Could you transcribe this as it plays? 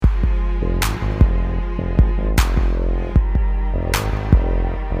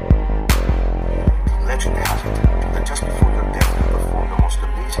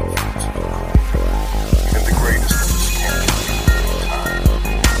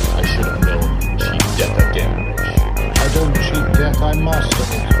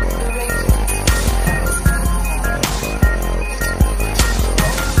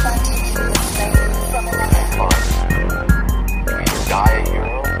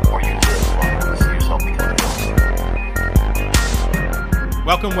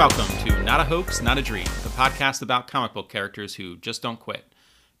Welcome to Not a Hoax, Not a Dream, the podcast about comic book characters who just don't quit.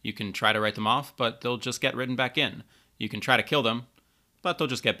 You can try to write them off, but they'll just get written back in. You can try to kill them, but they'll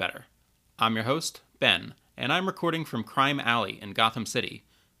just get better. I'm your host, Ben, and I'm recording from Crime Alley in Gotham City,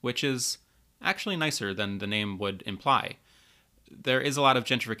 which is actually nicer than the name would imply. There is a lot of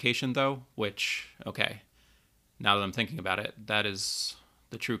gentrification, though, which, okay, now that I'm thinking about it, that is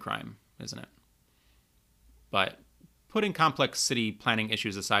the true crime, isn't it? But putting complex city planning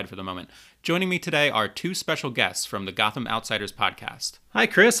issues aside for the moment, joining me today are two special guests from the Gotham Outsiders podcast. Hi,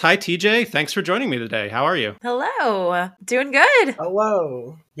 Chris. Hi, TJ. Thanks for joining me today. How are you? Hello. Doing good.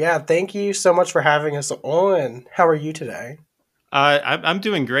 Hello. Yeah, thank you so much for having us on. How are you today? I'm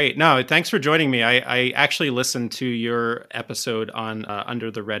doing great. No, thanks for joining me. I actually listened to your episode on Under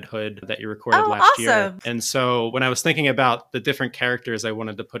the Red Hood that you recorded last year. And so when I was thinking about the different characters I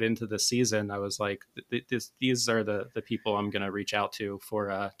wanted to put into this season, I was like, these are the people I'm going to reach out to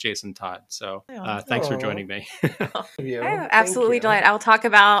for Jason Todd. So thanks for joining me. I'm absolutely delighted. I'll talk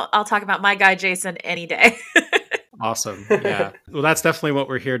about my guy Jason any day. Awesome. Yeah. Well, that's definitely what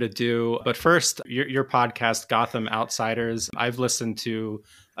we're here to do. But first, your podcast, Gotham Outsiders, I've listened to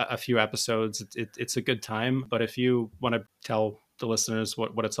a few episodes. It's a good time. But if you want to tell the listeners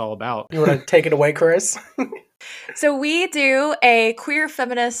what it's all about. You want to take it away, Chris? So we do a queer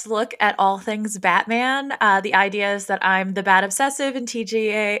feminist look at all things Batman. The idea is that I'm the Bat obsessive and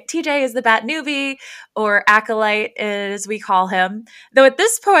TJ is the Bat newbie, or acolyte as we call him. Though at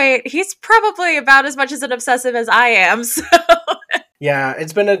this point, he's probably about as much as an obsessive as I am. So. Yeah,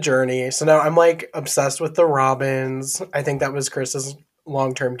 it's been a journey. So now I'm like obsessed with the Robins. I think that was Chris's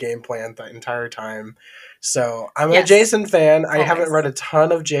long-term game plan the entire time. So I'm a Jason fan. I haven't read a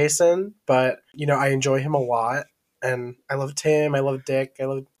ton of Jason, but I enjoy him a lot. And I love Tim. I love Dick. I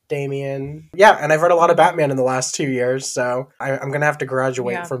love Damian. Yeah, and I've read a lot of Batman in the last 2 years, so I'm gonna have to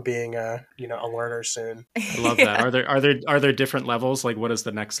graduate from being a learner soon. I love that. Are there different levels? Like, what is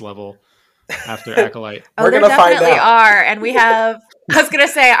the next level after Acolyte? We're gonna find out. Are, and we have. I was gonna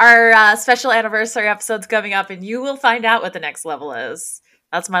say our special anniversary episode's coming up, and you will find out what the next level is.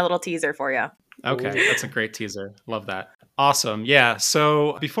 That's my little teaser for you. Okay, that's a great teaser. Love that. Awesome. Yeah.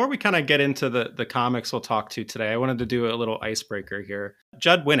 So before we kind of get into the comics we'll talk to today, I wanted to do a little icebreaker here.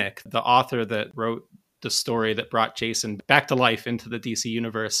 Judd Winnick, the author that wrote the story that brought Jason back to life into the DC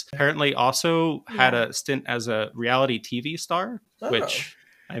universe, apparently also had a stint as a reality TV star, which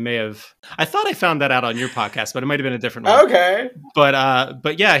I thought I found that out on your podcast, but it might have been a different one. Okay.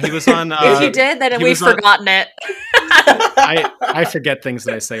 But yeah, he was on. If you did, then we've forgotten it. I forget things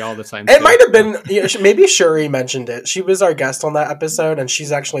that I say all the time. It might have been, maybe Shuri mentioned it. She was our guest on that episode, and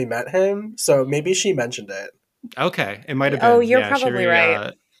she's actually met him, so maybe she mentioned it. Okay, it might have been. Oh, you're probably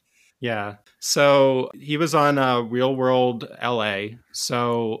right. Yeah. So he was on Real World LA.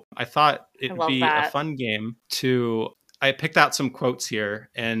 So I thought it'd be a fun game I picked out some quotes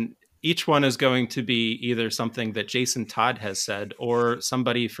here, and each one is going to be either something that Jason Todd has said or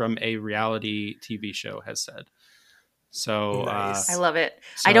somebody from a reality TV show has said. So nice. I love it.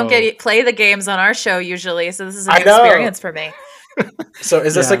 I don't play the games on our show usually, so this is a new experience for me. So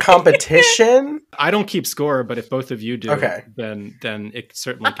is this a competition? I don't keep score, but if both of you do, then it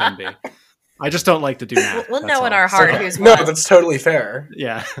certainly can be. I just don't like to do math. We'll know in our heart who's won. No, that's totally fair.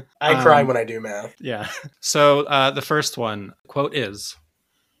 Yeah. I cry when I do math. Yeah. So the first one, quote is,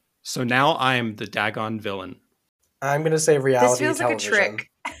 "So now I'm the daggone villain." I'm going to say reality television. This feels like a trick.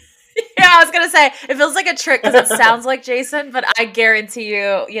 Yeah, I was going to say, it feels like a trick because it sounds like Jason, but I guarantee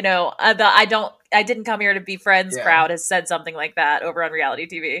you, I didn't come here to be friends crowd has said something like that over on reality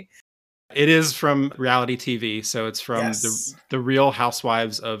TV. It is from reality TV, so it's from the Real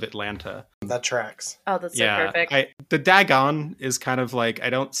Housewives of Atlanta. That tracks. Oh, that's so perfect. The daggone is kind of like, I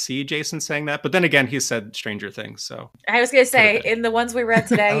don't see Jason saying that, but then again, he said Stranger Things, so. I was going to say, in the ones we read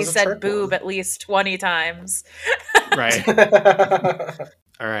today, he said boob at least 20 times. Right.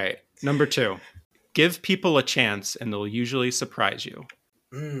 All right. Number 2. Give people a chance and they'll usually surprise you.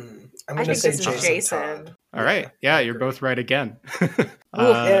 I'm going to say Jason. All right. Yeah, you're both right again.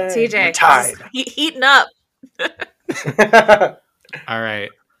 TJ, heating up. All right.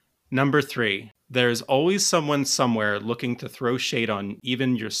 Number 3. There's always someone somewhere looking to throw shade on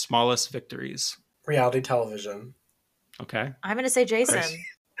even your smallest victories. Reality television. Okay. I'm going to say Jason.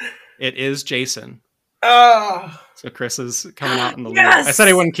 It is Jason. Oh. So Chris is coming out in the lead. I said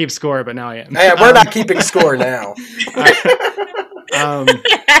I wouldn't keep score, but now I am. Hey, we're not keeping score now. All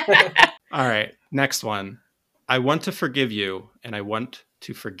right. Next one. I want to forgive you, and I want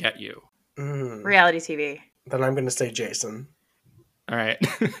to forget you. Reality TV. Then I'm going to say Jason. All right.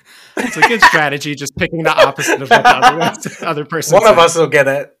 It's a good strategy, just picking the opposite of what the other person One said. of us will get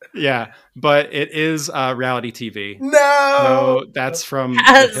it. Yeah, but it is reality TV. No! So that's from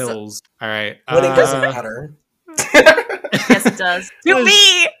The Hills. All right. Winning doesn't matter. Yes, it does. To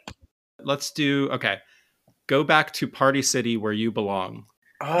me! Let's do, okay. Go back to Party City where you belong.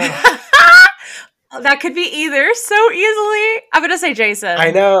 That could be either so easily. I'm going to say Jason.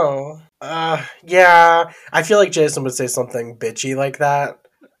 I know. Yeah. I feel like Jason would say something bitchy like that.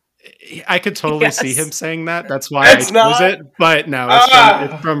 I could totally see him saying that. That's why It's I chose it. But no,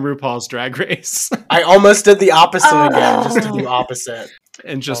 it's from RuPaul's Drag Race. I almost did the opposite again, just to do opposite.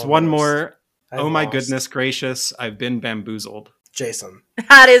 And just one more. Oh my goodness gracious, I've been bamboozled. Jason.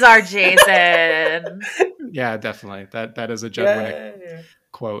 That is our Jason. Yeah, definitely. That is a Judd Winnick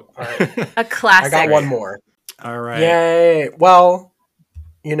quote. All right. A classic. I got one more. All right. Yay. Well,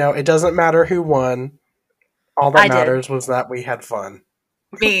 it doesn't matter who won. All that matters was that we had fun.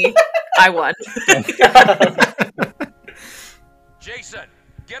 Me. I won. Jason,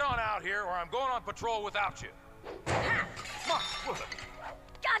 get on out here or I'm going on patrol without you. Come on, would've.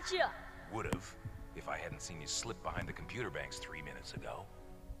 Gotcha! Would've, if I hadn't seen you slip behind the computer banks 3 minutes ago.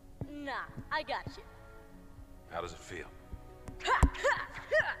 Nah, I got you. How does it feel?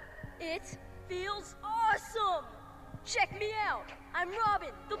 It feels awesome! Check me out! I'm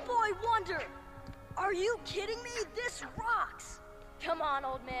Robin, the boy wonder! Are you kidding me? This rocks! Come on,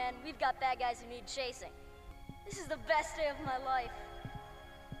 old man. We've got bad guys who need chasing. This is the best day of my life.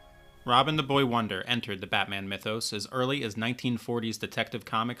 Robin the Boy Wonder entered the Batman mythos as early as 1940's Detective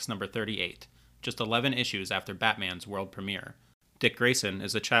Comics number 38, just 11 issues after Batman's world premiere. Dick Grayson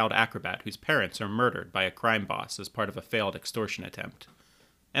is a child acrobat whose parents are murdered by a crime boss as part of a failed extortion attempt.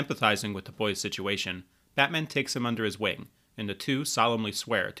 Empathizing with the boy's situation, Batman takes him under his wing, and the two solemnly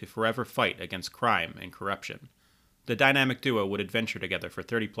swear to forever fight against crime and corruption. The dynamic duo would adventure together for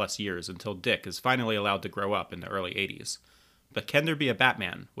 30-plus years until Dick is finally allowed to grow up in the early 80s. But can there be a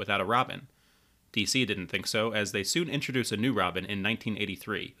Batman without a Robin? DC didn't think so, as they soon introduce a new Robin in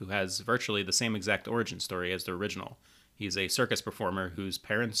 1983, who has virtually the same exact origin story as the original. He's a circus performer whose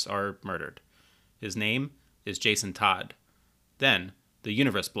parents are murdered. His name is Jason Todd. Then, the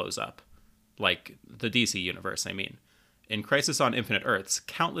universe blows up. Like, the DC universe, I mean. In Crisis on Infinite Earths,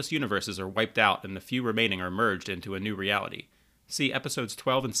 countless universes are wiped out and the few remaining are merged into a new reality. See episodes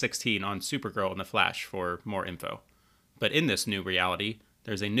 12 and 16 on Supergirl and The Flash for more info. But in this new reality,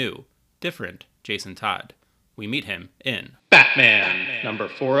 there's a new, different Jason Todd. We meet him in Batman number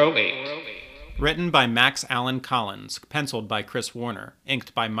 408. Written by Max Allan Collins, penciled by Chris Warner,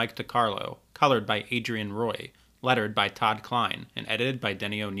 inked by Mike DiCarlo, colored by Adrian Roy, lettered by Todd Klein, and edited by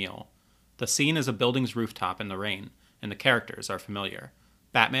Denny O'Neil. The scene is a building's rooftop in the rain, and the characters are familiar.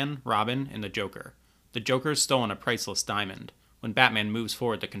 Batman, Robin, and the Joker. The Joker's stolen a priceless diamond. When Batman moves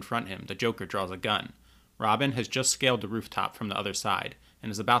forward to confront him, the Joker draws a gun. Robin has just scaled the rooftop from the other side,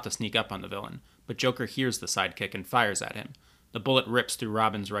 and is about to sneak up on the villain, but Joker hears the sidekick and fires at him. The bullet rips through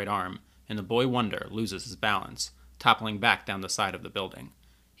Robin's right arm, and the boy Wonder loses his balance, toppling back down the side of the building.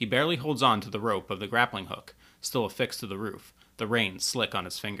 He barely holds on to the rope of the grappling hook, still affixed to the roof, the rain slick on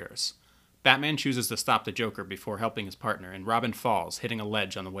his fingers. Batman chooses to stop the Joker before helping his partner, and Robin falls, hitting a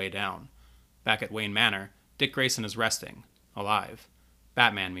ledge on the way down. Back at Wayne Manor, Dick Grayson is resting, alive.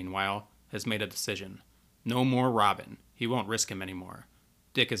 Batman, meanwhile, has made a decision. No more Robin. He won't risk him anymore.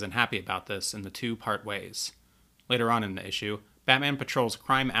 Dick isn't happy about this, and the two part ways. Later on in the issue, Batman patrols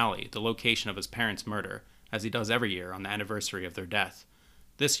Crime Alley, the location of his parents' murder, as he does every year on the anniversary of their death.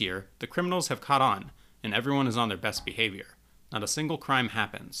 This year, the criminals have caught on, and everyone is on their best behavior. Not a single crime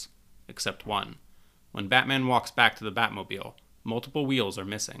happens. Except one. When Batman walks back to the Batmobile, multiple wheels are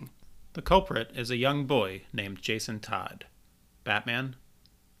missing. The culprit is a young boy named Jason Todd. Batman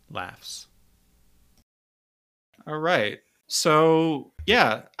laughs. All right. So,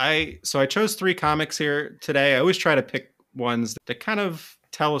 yeah, I chose 3 comics here today. I always try to pick ones that kind of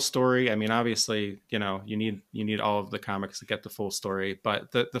tell a story. I mean, obviously, you need all of the comics to get the full story.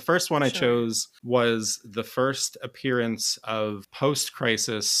 But the first one I chose was the first appearance of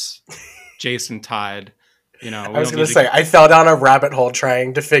post-crisis Jason Todd. I was going to say, I fell down a rabbit hole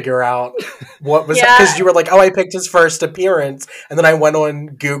trying to figure out what was, because you were like, oh, I picked his first appearance. And then I went on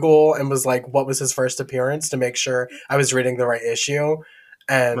Google and was like, what was his first appearance, to make sure I was reading the right issue.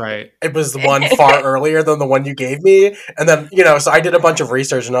 And it was the one far earlier than the one you gave me. And then, so I did a bunch of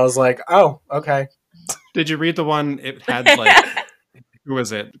research and I was like, oh, okay. Did you read the one it had like, who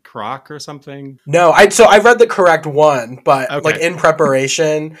was it? Croc or something? No, I read the correct one, but like in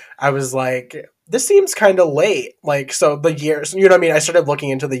preparation, I was like, this seems kind of late. Like, so the years, you know what I mean? I started looking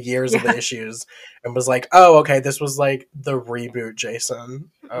into the years of the issues and was like, oh, okay, this was like the reboot Jason.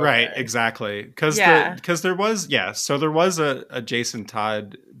 Okay. Right, exactly. Because there was, so there was a Jason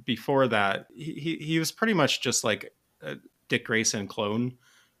Todd before that. He was pretty much just like a Dick Grayson clone.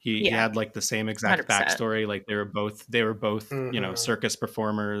 He had like the same exact 100%. Backstory. Like they were both you know, circus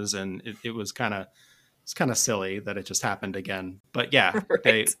performers, and it was kind of silly that it just happened again. But yeah,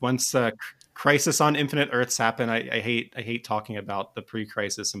 right. Once Crisis on Infinite Earths happen, I hate talking about the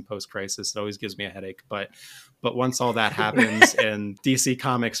pre-crisis and post-crisis. It always gives me a headache. But once all that happens and DC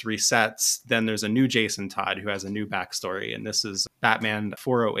Comics resets, then there's a new Jason Todd who has a new backstory, and this is Batman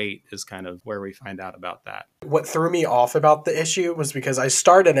 408 is kind of where we find out about that. What threw me off about the issue was because I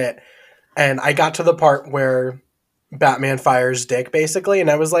started it and I got to the part where Batman fires Dick, basically, and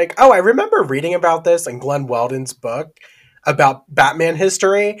I was like, oh, I remember reading about this in Glenn Weldon's book about Batman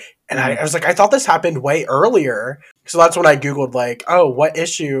history, and I was like, I thought this happened way earlier. So that's when I Googled, like, oh, what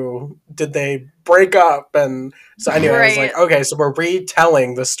issue did they break up? And so anyway, I was like, okay, so we're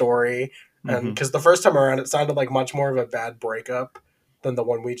retelling the story, and because the first time around, it sounded like much more of a bad breakup than the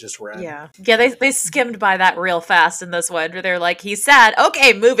one we just read. Yeah, they skimmed by that real fast in this one, where they're like, he's sad,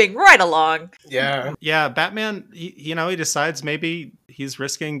 okay, moving right along. Yeah, Batman, he decides maybe he's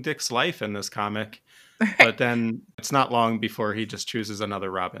risking Dick's life in this comic. But then it's not long before he just chooses another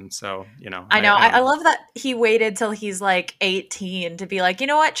Robin. So, you know. I love that he waited till he's like 18 to be like, you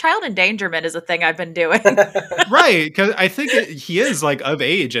know what? Child endangerment is a thing I've been doing. Right. Because I think he is like of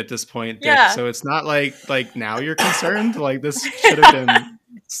age at this point. Dick, yeah. So it's not like now you're concerned. Like this should have been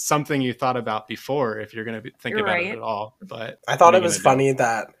something you thought about before if you're going to think about it at all. But I thought it was funny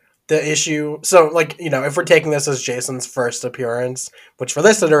that the issue, so like, you know, if we're taking this as Jason's first appearance, which for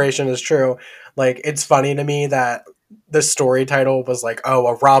this iteration is true, like it's funny to me that the story title was like, oh,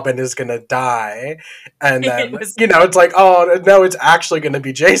 a Robin is gonna die, and then you know, it's like, oh no, it's actually gonna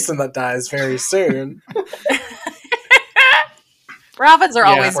be Jason that dies very soon. Robins are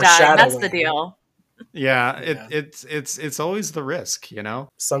always dying, that's the deal. It's always the risk, you know,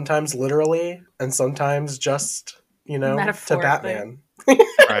 sometimes literally and sometimes just, you know, to Batman.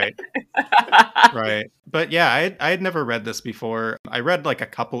 Right. But yeah, I had never read this before. I read like a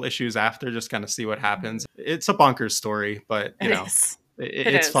couple issues after, just kind of see what happens. It's a bonkers story, but you know,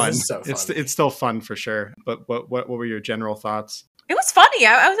 it's fun. It's so fun. It's still fun for sure. But what were your general thoughts? It was funny.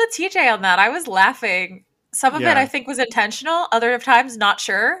 I was a TJ on that. I was laughing. Some of it I think was intentional. Other times, not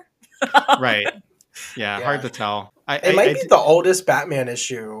sure. Right. Yeah, hard to tell. It might be the oldest Batman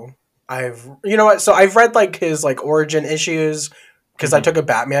issue you know what? So I've read like his like origin issues, because I took a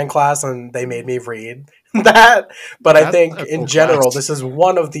Batman class and they made me read that. But I think in general, this is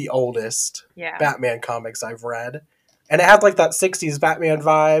one of the oldest Batman comics I've read. And it had like that 60s Batman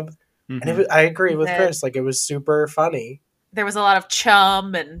vibe. And I agree with Chris. Like it was super funny. There was a lot of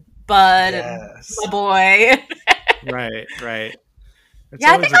chum and Bud and the boy. Right. It's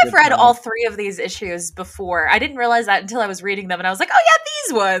I think I've read all three of these issues before. I didn't realize that until I was reading them, and I was like, "Oh yeah,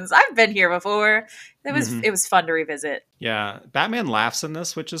 these ones! I've been here before." It was fun to revisit. Yeah, Batman laughs in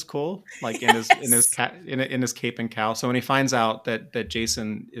this, which is cool. Like in his cape and cowl. So when he finds out that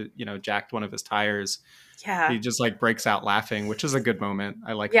Jason, you know, jacked one of his tires, he just like breaks out laughing, which is a good moment.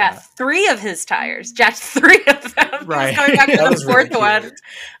 I like that. Yeah, 3 of his tires, jacked 3 of them. Right, going back to the 4th one.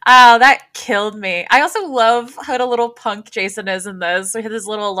 Oh, that killed me. I also love how the little punk Jason is in this. We have this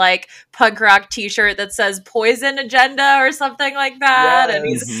little like punk rock T-shirt that says "Poison Agenda" or something like that, and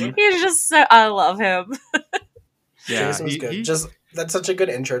he's just so. I love him. Yeah, Jason's good. That's such a good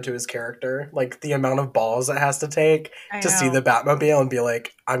intro to his character. Like, the amount of balls it has to take to see the Batmobile and be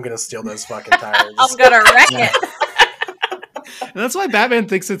like, I'm going to steal those fucking tires. I'm going to wreck it. And that's why Batman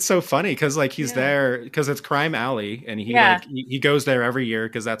thinks it's so funny, because like he's there because it's Crime Alley, and he goes there every year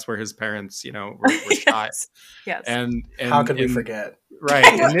because that's where his parents, you know, were shot. Yes. And how could we forget?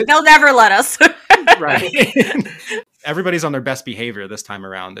 Right. They'll never let us. Right. Everybody's on their best behavior this time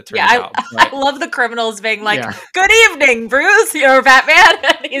around, it turns out. I love the criminals being like, good evening, Bruce, or Batman.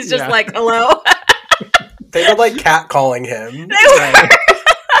 And he's just like, hello. They were like catcalling him. They were.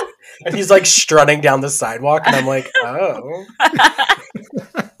 And he's like strutting down the sidewalk, and I'm like, oh.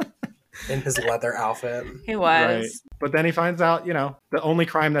 In his leather outfit. He was. Right. But then he finds out, you know, the only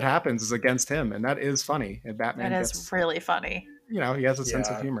crime that happens is against him, and that is funny. And Batman is really funny. You know, he has a sense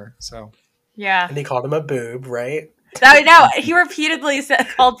of humor, so. Yeah. And he called him a boob, right? No, he repeatedly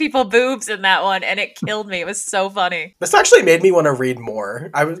called people boobs in that one, and it killed me. It was so funny. This actually made me want to read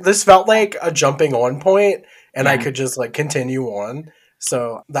more. This felt like a jumping on point, and I could just like continue on.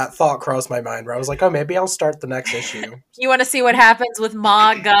 So that thought crossed my mind where I was like, oh, maybe I'll start the next issue. You want to see what happens with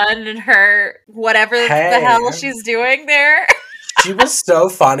Ma Gunn and her whatever the hell she's doing there? She was so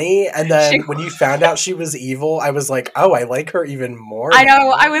funny. And then when you found out she was evil, I was like, oh, I like her even more. I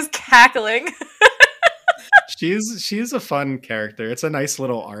know. I was cackling. She's a fun character. It's a nice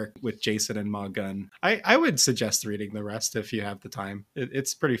little arc with Jason and Ma Gunn. I would suggest reading the rest if you have the time.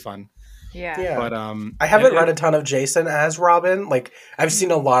 It's pretty fun. Yeah. But I haven't read a ton of Jason as Robin. Like, I've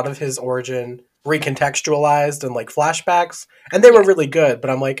seen a lot of his origin recontextualized and like flashbacks, and they were really good.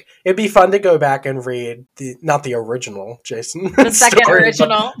 But I'm like, it'd be fun to go back and read not the original Jason, the second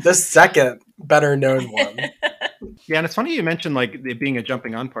original, the second better known one. Yeah, and it's funny you mentioned like it being a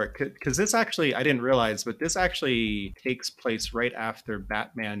jumping on part, because this actually, I didn't realize, but this actually takes place right after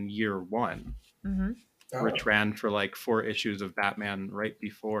Batman Year One. Mm-hmm. Which ran for like 4 issues of Batman right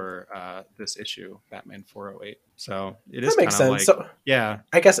before this issue, Batman 408. So it is kind of like, so, yeah.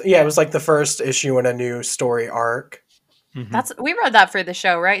 I guess, yeah, it was like the first issue in a new story arc. Mm-hmm. We read that for the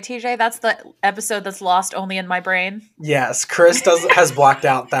show, right, TJ? That's the episode that's lost only in my brain. Yes, Chris has blocked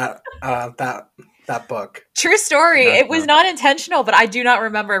out that book. True story. It was not intentional, but I do not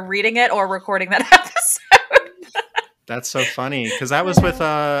remember reading it or recording that episode. That's so funny, because that was with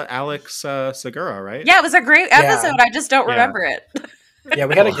Alex Segura, right? Yeah, it was a great episode. I just don't remember it. Yeah,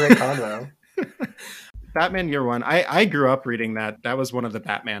 we had a great convo. Batman Year One. I grew up reading that. That was one of the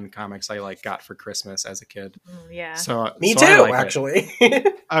Batman comics I like got for Christmas as a kid. Yeah. Me too, actually.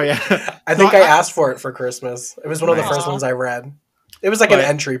 Oh yeah. I think I asked for it for Christmas. It was one of the first ones I read. It was like an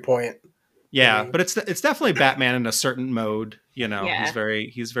entry point. Yeah, but it's definitely Batman in a certain mode. You know, Yeah.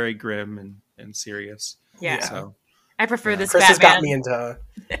 he's very grim and serious. Yeah. So I prefer this Chris Batman. has got me into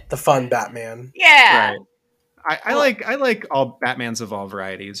the fun Batman. Yeah. Right. I like all Batmans of all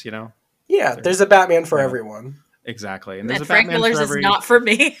varieties, you know? Yeah, there's a Batman for everyone. Exactly. And there's a Frank Batman Miller's for every... is not for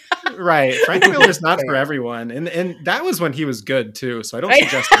me. Right. Frank Miller's not for everyone. And that was when he was good too, so I don't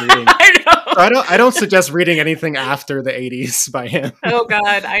suggest reading I don't suggest reading anything after the 80s by him. Oh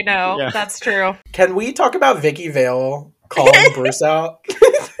god, I know. Yeah. That's true. Can we talk about Vicky Vale calling Bruce out?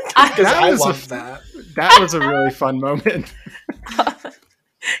 Because I love that. That was a really fun moment.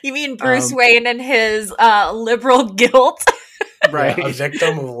 You mean Bruce Wayne and his liberal guilt? Right. Yeah, a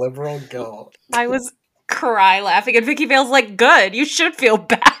victim of liberal guilt. I was cry laughing, and Vicky Vale's like, good, you should feel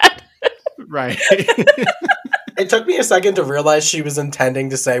bad. Right. It took me a second to realize she was intending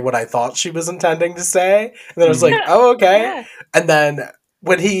to say what I thought she was intending to say. And then I was like, oh, okay. Yeah. And then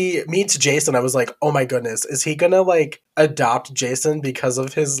when he meets Jason, I was like, oh my goodness, is he gonna like adopt Jason because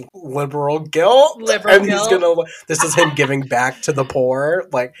of his liberal guilt? He's gonna, this is him giving back to the poor.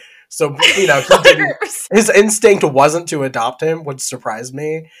 Like, so, you know, his instinct wasn't to adopt him, which surprised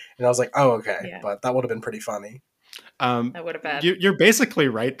me. And I was like, oh, okay. Yeah. But that would have been pretty funny. That would have been. You're basically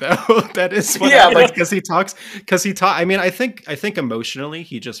right, though. That is what happened, because he talks. I mean, I think emotionally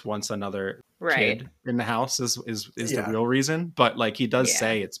he just wants another kid in the house is the real reason. But like he does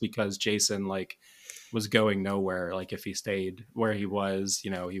say it's because Jason like was going nowhere. Like if he stayed where he was,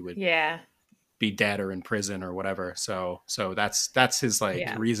 you know, he would be dead or in prison or whatever. So that's his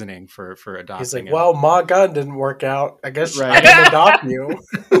like reasoning for adopting. He's like, him. well, Ma Gunn didn't work out. I guess I can adopt you.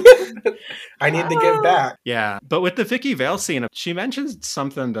 I need to give back. Yeah, but with the Vicky Vale scene, she mentions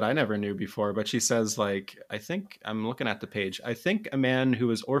something that I never knew before. But she says, like, I think I'm looking at the page. I think a man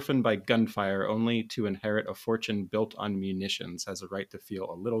who is orphaned by gunfire only to inherit a fortune built on munitions has a right to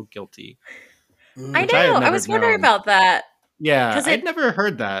feel a little guilty. I know. I was wondering about that. Yeah, I'd never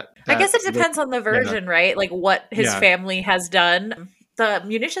heard that. I guess it depends on the version, right? Like what his family has done. The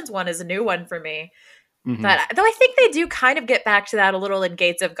munitions one is a new one for me. Mm-hmm. But though I think they do kind of get back to that a little in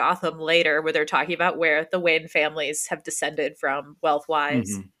Gates of Gotham later, where they're talking about where the Wayne families have descended from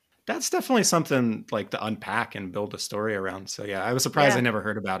wealth-wise. Mm-hmm. That's definitely something like to unpack and build a story around. So yeah, I was surprised I never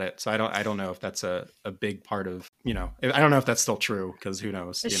heard about it. So I don't know if that's a big part of, you know, I don't know if that's still true, because who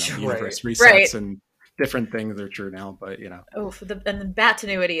knows, you know, universe resets and different things are true now, but you know. Oh, and the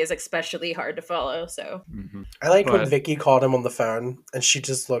Batinuity is especially hard to follow. So I liked when Vicky called him on the phone, and she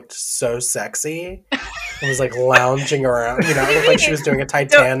just looked so sexy. It was like lounging around, you know, it looked like she was doing a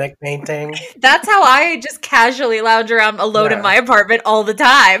Titanic painting. That's how I just casually lounge around alone in my apartment all the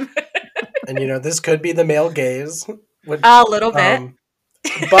time. And you know, this could be the male gaze. A little bit.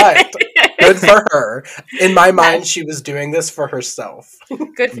 But good for her. In my mind, she was doing this for herself.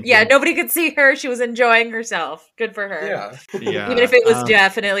 Good. Yeah, nobody could see her. She was enjoying herself. Good for her. Yeah. Even if it was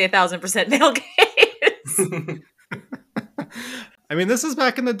definitely 1,000% male gaze. I mean, this is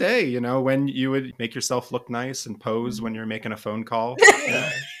back in the day, you know, when you would make yourself look nice and pose when you're making a phone call.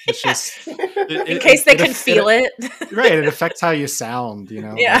 Yeah. It's just in case they can feel it. Right. It affects how you sound, you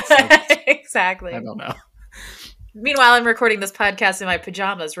know. Yeah, exactly. I don't know. Meanwhile, I'm recording this podcast in my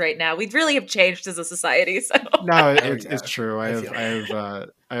pajamas right now. We really have changed as a society. So no, it's true. I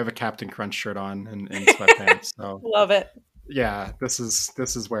have a Captain Crunch shirt on and sweatpants. So love it. Yeah, this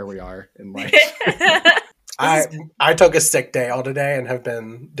is where we are in life. I took a sick day all today and have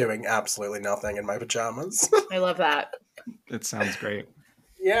been doing absolutely nothing in my pajamas. I love that. It sounds great.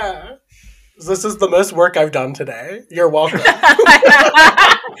 Yeah. This is the most work I've done today. You're welcome.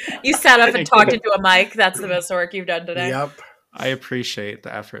 You sat up and talked into a mic. That's the most work you've done today. Yep. I appreciate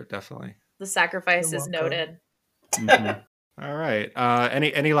the effort, definitely. The sacrifice is noted. Mm-hmm. All right.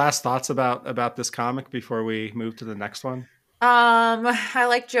 Any last thoughts about this comic before we move to the next one? I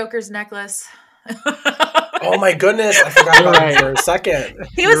like Joker's necklace. Oh my goodness, I forgot about it for a second.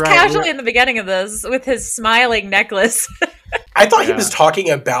 He was casually in the beginning of this with his smiling necklace. I thought he was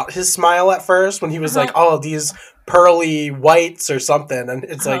talking about his smile at first when he was like, "Oh, these pearly whites or something," and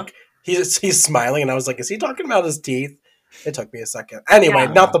it's like he's smiling, and I was like, "Is he talking about his teeth?" It took me a second. Anyway,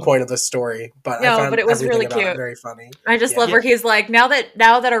 not the point of this story, but I found but it was really cute. It very funny. I just love where he's like, now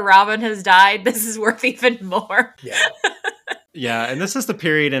that a Robin has died, this is worth even more. Yeah. Yeah, and this is the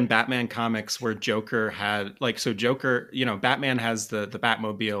period in Batman comics where Joker had, Joker, you know, Batman has the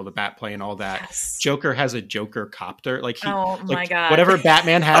Batmobile, the Batplane, all that. Yes. Joker has a Joker copter. My God. Whatever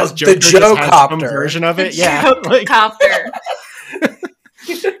Batman has, Joker just has some version of it. Copter.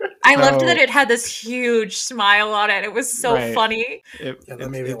 I loved that it had this huge smile on it. It was so funny. That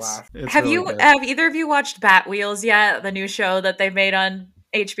made me laugh. Have either of you watched Bat Wheels yet? The new show that they made on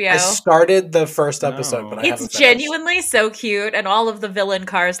HBO. I started the first episode, but I haven't It's genuinely so cute, and all of the villain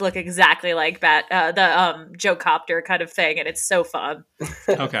cars look exactly like the Joe Copter kind of thing, and it's so fun.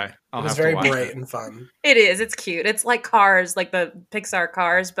 Okay, it was very bright and fun. It is. It's cute. It's like Cars, like the Pixar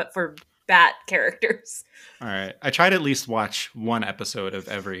Cars, but for Bat characters. All right, I try to at least watch one episode of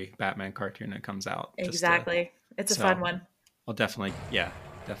every Batman cartoon that comes out. Exactly, it's a fun one. I'll definitely.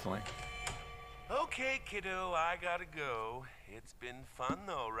 Okay, kiddo, I gotta go. It's been fun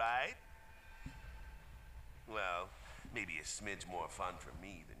though, right? Well, maybe a smidge more fun for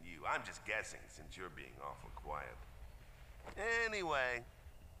me than you. I'm just guessing since you're being awful quiet. Anyway,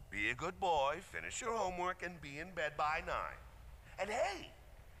 be a good boy, finish your homework, and be in bed by 9. And hey,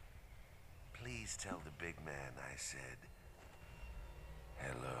 please tell the big man I said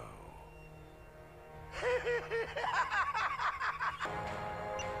hello.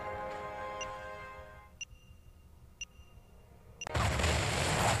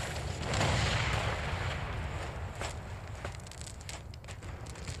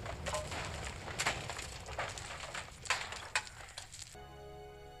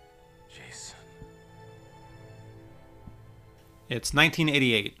 It's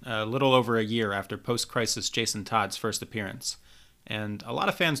 1988, a little over a year after post-crisis Jason Todd's first appearance, and a lot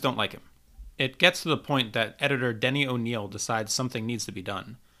of fans don't like him. It gets to the point that editor Denny O'Neil decides something needs to be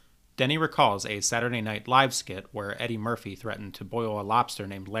done. Denny recalls a Saturday Night Live skit where Eddie Murphy threatened to boil a lobster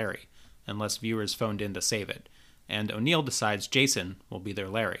named Larry unless viewers phoned in to save it, and O'Neil decides Jason will be their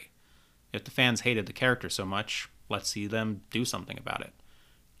Larry. If the fans hated the character so much, let's see them do something about it.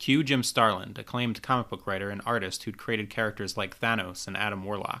 Cue Jim Starlin, acclaimed comic book writer and artist who'd created characters like Thanos and Adam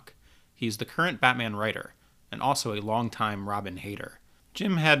Warlock. He's the current Batman writer, and also a longtime Robin hater.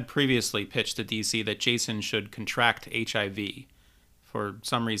 Jim had previously pitched to DC that Jason should contract HIV. For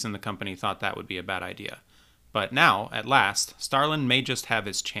some reason, the company thought that would be a bad idea. But now, at last, Starlin may just have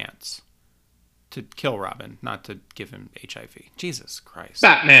his chance. To kill Robin, not to give him HIV. Jesus Christ.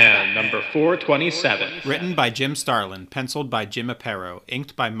 Batman, number 427. Written by Jim Starlin, penciled by Jim Aparo,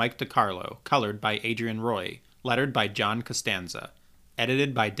 inked by Mike DiCarlo, colored by Adrian Roy, lettered by John Costanza,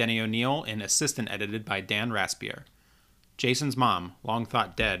 edited by Denny O'Neil, and assistant edited by Dan Raspier. Jason's mom, long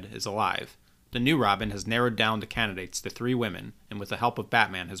thought dead, is alive. The new Robin has narrowed down the candidates to 3 women, and with the help of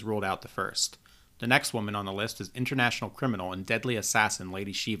Batman has ruled out the first. The next woman on the list is international criminal and deadly assassin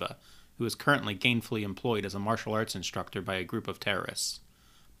Lady Shiva, who is currently gainfully employed as a martial arts instructor by a group of terrorists.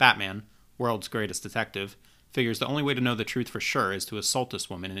 Batman, world's greatest detective, figures the only way to know the truth for sure is to assault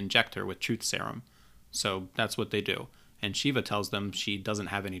this woman and inject her with truth serum. So that's what they do, and Shiva tells them she doesn't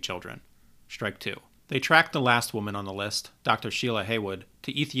have any children. Strike 2. They track the last woman on the list, Dr. Sheila Haywood,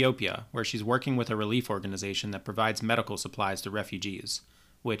 to Ethiopia, where she's working with a relief organization that provides medical supplies to refugees.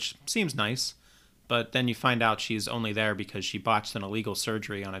 Which seems nice, but then you find out she's only there because she botched an illegal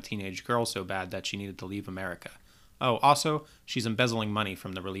surgery on a teenage girl so bad that she needed to leave America. Oh, also, she's embezzling money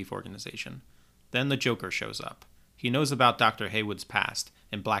from the relief organization. Then the Joker shows up. He knows about Dr. Haywood's past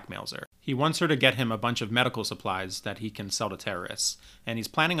and blackmails her. He wants her to get him a bunch of medical supplies that he can sell to terrorists, and he's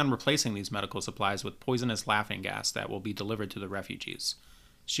planning on replacing these medical supplies with poisonous laughing gas that will be delivered to the refugees.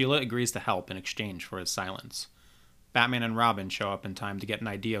 Sheila agrees to help in exchange for his silence. Batman and Robin show up in time to get an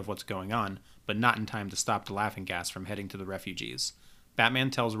idea of what's going on, but not in time to stop the laughing gas from heading to the refugees.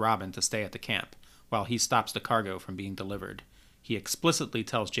 Batman tells Robin to stay at the camp, while he stops the cargo from being delivered. He explicitly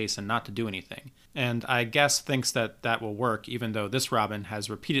tells Jason not to do anything, and I guess thinks that that will work even though this Robin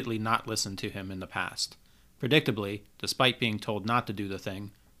has repeatedly not listened to him in the past. Predictably, despite being told not to do the thing,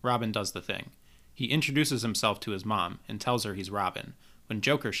 Robin does the thing. He introduces himself to his mom and tells her he's Robin. When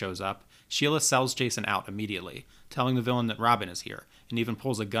Joker shows up, Sheila sells Jason out immediately, telling the villain that Robin is here, and even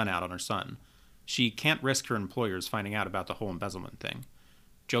pulls a gun out on her son. She can't risk her employers finding out about the whole embezzlement thing.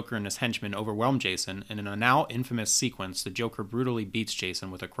 Joker and his henchmen overwhelm Jason, and in a now infamous sequence, the Joker brutally beats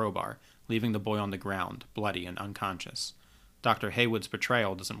Jason with a crowbar, leaving the boy on the ground, bloody and unconscious. Dr. Haywood's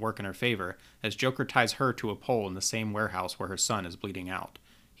betrayal doesn't work in her favor, as Joker ties her to a pole in the same warehouse where her son is bleeding out.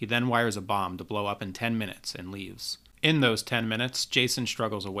 He then wires a bomb to blow up in 10 minutes and leaves. In those 10 minutes, Jason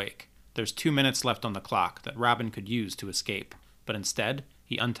struggles awake. There's 2 minutes left on the clock that Robin could use to escape, but instead,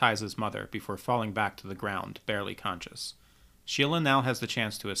 he unties his mother before falling back to the ground, barely conscious. Sheila now has the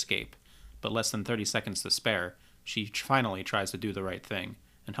chance to escape, but less than 30 seconds to spare, she finally tries to do the right thing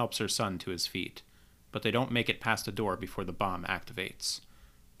and helps her son to his feet. But they don't make it past the door before the bomb activates.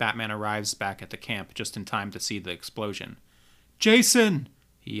 Batman arrives back at the camp just in time to see the explosion. "Jason!"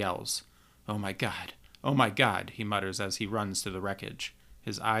 he yells. "Oh my God," he mutters as he runs to the wreckage.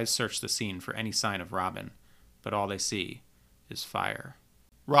 His eyes search the scene for any sign of Robin, but all they see is fire.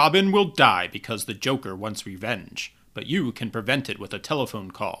 "Robin will die because the Joker wants revenge. But you can prevent it with a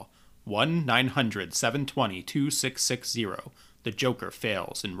telephone call. 1-900-720-2660. The Joker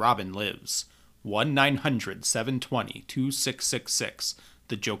fails and Robin lives. 1-900-720-2666.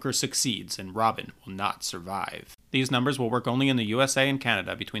 The Joker succeeds and Robin will not survive." These numbers will work only in the USA and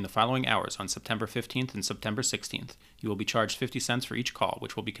Canada between the following hours on September 15th and September 16th. You will be charged 50 cents for each call,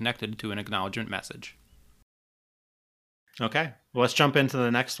 which will be connected to an acknowledgement message. Okay, well, let's jump into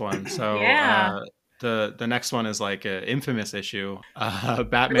the next one. So, The next one is like an infamous issue.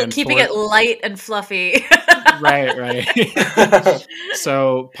 Batman keeping it light and fluffy. Right.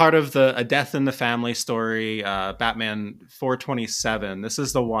 So part of a death in the family story, Batman 427. This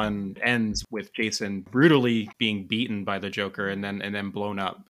is the one ends with Jason brutally being beaten by the Joker and then blown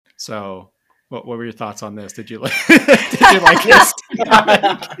up. So what were your thoughts on this? Did you like this?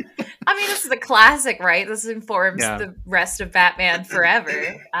 I mean, this is a classic, right? This informs the rest of Batman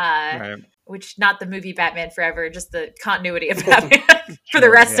Forever. Right. Which, not the movie Batman Forever, just the continuity of Batman for the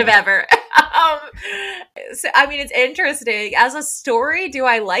rest of ever. So, I mean, it's interesting. As a story, do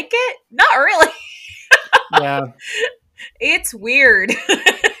I like it? Not really. Yeah. It's weird.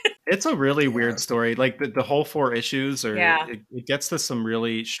 It's a really weird story. Like the whole 4 issues it gets to some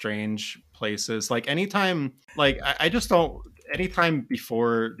really strange places. Like anytime, I just don't, anytime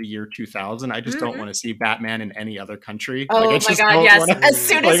before the year 2000, I just don't want to see Batman in any other country. Oh my God, yes. As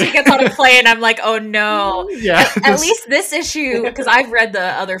soon as he gets on a plane, I'm like, oh no. Yeah. At least this issue, because I've read the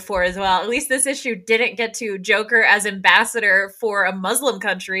other 4 as well, at least this issue didn't get to Joker as ambassador for a Muslim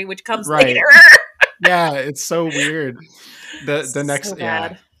country, which comes later. Yeah, it's so weird. The next, so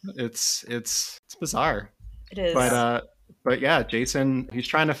bad. It's bizarre. It is. But yeah, Jason, he's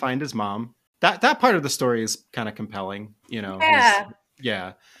trying to find his mom. That part of the story is kind of compelling, you know.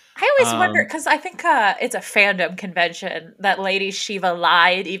 Yeah. I always wonder, because I think it's a fandom convention that Lady Shiva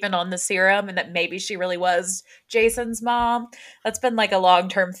lied even on the serum, and that maybe she really was Jason's mom. That's been like a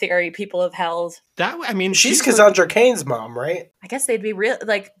long-term theory people have held. She's Cassandra Cain's mom, right? I guess they'd be real,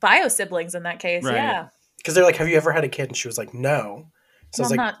 like bio siblings in that case. Right. Yeah. Because they're like, "Have you ever had a kid?" And she was like, "No." So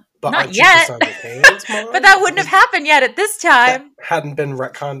well, I was like, not yet. But that wouldn't have happened yet at this time. That hadn't been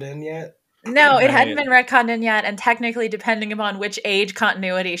retconned in yet. No, it hadn't been retconned in yet, and technically, depending upon which age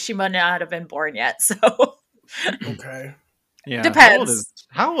continuity, she might not have been born yet. So, okay, yeah, depends.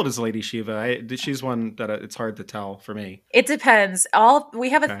 How old is Lady Shiva? She's one that it's hard to tell for me. It depends.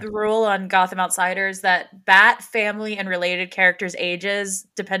 We have a rule on Gotham Outsiders that Bat family and related characters' ages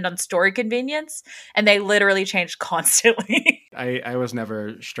depend on story convenience, and they literally change constantly. I was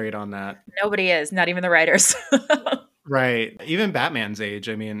never straight on that. Nobody is, not even the writers. Right. Even Batman's age.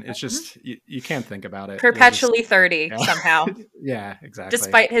 I mean, it's just, you can't think about it. Perpetually 30 somehow. Yeah, exactly.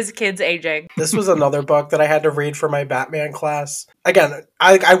 Despite his kids aging. This was another book that I had to read for my Batman class. Again,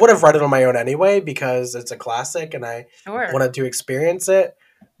 I would have read it on my own anyway because it's a classic and I wanted to experience it.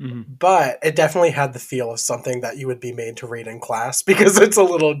 but it definitely had the feel of something that you would be made to read in class because it's a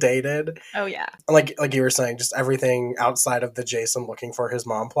little dated. Oh yeah. Like you were saying, just everything outside of the Jason looking for his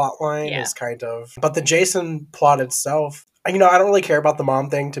mom plot line is kind of... But the Jason plot itself, I don't really care about the mom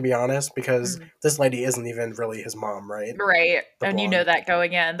thing, to be honest, because this lady isn't even really his mom, right? Right. The And blonde. you know that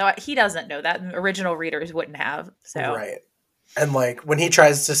going in. Though he doesn't know that. And original readers wouldn't have. So Right. And like when he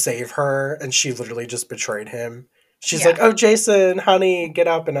tries to save her and she literally just betrayed him, she's like, "Oh, Jason, honey, get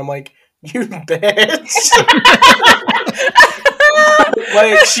up." And I'm like, "You bitch."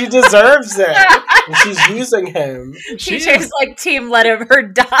 Like, she deserves it. And she's using him. TJ's like, team, let her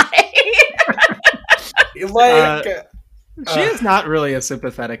die. Like... she is not really a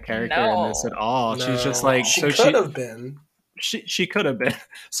sympathetic character in this at all. No. She's just like... She could have been. She could have been.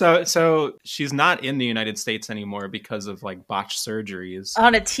 So she's not in the United States anymore because of like botched surgeries.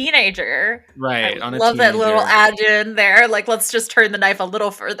 On a teenager. Right. I love that little add in there. Like, let's just turn the knife a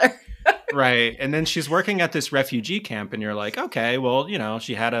little further. Right. And then she's working at this refugee camp and you're like, okay, well,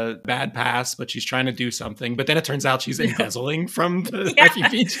 she had a bad past, but she's trying to do something. But then it turns out she's embezzling from the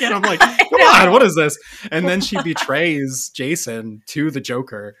refugee camp. I'm like, come on, what is this? And then she betrays Jason to the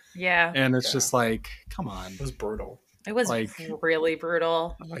Joker. Yeah. And it's just like, come on. It was brutal. It was like, really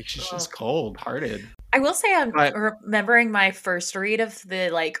brutal. Like, she's just cold-hearted. I will say I'm remembering my first read of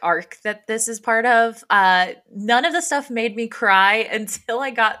the like arc that this is part of. None of the stuff made me cry until I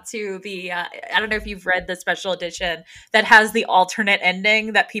got to the I don't know if you've read the special edition that has the alternate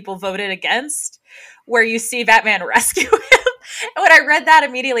ending that people voted against, where you see Batman rescue him. And when I read that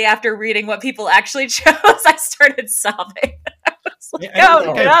immediately after reading what people actually chose, I started sobbing. I was like,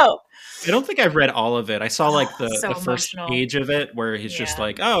 no. I don't think I've read all of it. I saw like the first page of it where he's just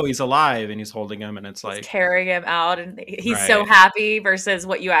like, oh, he's alive and he's holding him and it's like he's carrying him out and he's so happy versus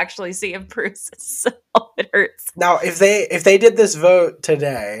what you actually see in Bruce. It hurts. Now, if they did this vote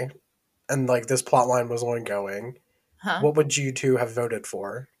today and like this plot line was ongoing, what would you two have voted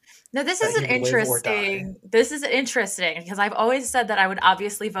for? No, this is interesting because I've always said that I would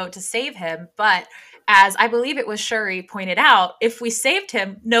obviously vote to save him, but as I believe it was Shuri pointed out, if we saved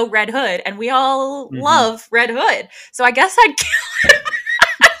him, no Red Hood, and we all love Red Hood. So I guess I'd kill him.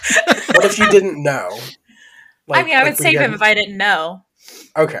 What if you didn't know? Like, I would save him if I didn't know.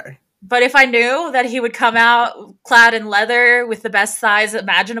 Okay. But if I knew that he would come out clad in leather with the best thighs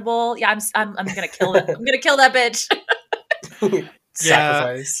imaginable, I'm gonna kill him. I'm gonna kill that bitch.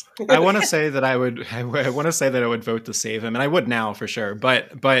 Sacrifice. I want to say that I would vote to save him, and I would now for sure.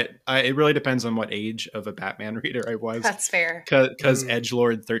 But it really depends on what age of a Batman reader I was. That's fair. Because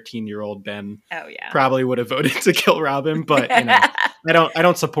edgelord 13-year-old Ben, probably would have voted to kill Robin. But I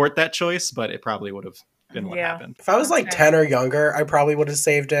don't support that choice. But it probably would have been what happened. If I was like 10 or younger, I probably would have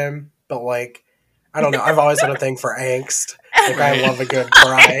saved him. But like, I don't know. I've always had a thing for angst. Like, I love a good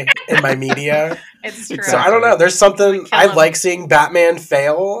cry in my media. It's true. So I don't know. There's something I like seeing Batman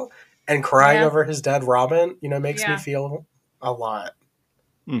fail and crying over his dead Robin. Makes me feel a lot.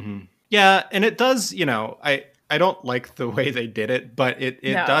 Mm-hmm. Yeah, and it does. I don't like the way they did it, but it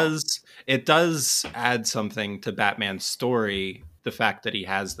does add something to Batman's story. The fact that he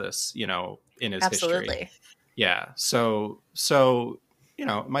has this, in his history. Yeah. So.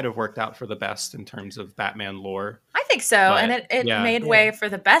 It might have worked out for the best in terms of Batman lore. I think so. But, and it made way for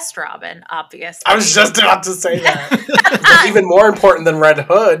the best Robin, obviously. I was just about to say that. Even more important than Red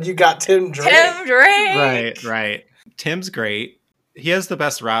Hood, you got Tim Drake. Right. Tim's great. He has the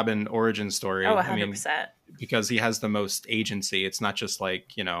best Robin origin story. Oh, 100%. Because he has the most agency. It's not just like,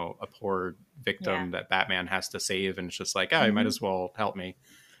 a poor victim that Batman has to save and it's just like, you might as well help me.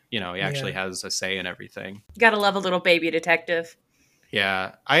 He actually has a say in everything. You gotta love a little baby detective.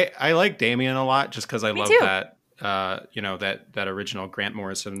 Yeah, I like Damian a lot just because I love that that original Grant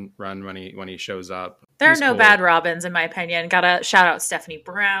Morrison run when he shows up. There are no bad Robins in my opinion. Gotta shout out Stephanie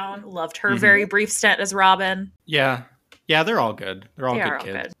Brown. Loved her very brief stint as Robin. Yeah, they're all good. They're all good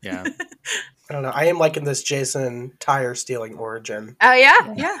kids. Yeah. I don't know. I am liking this Jason tire stealing origin. Oh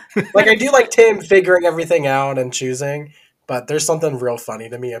yeah. Like I do like Tim figuring everything out and choosing, but there's something real funny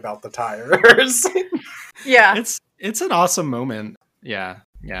to me about the tires. Yeah, it's an awesome moment. Yeah,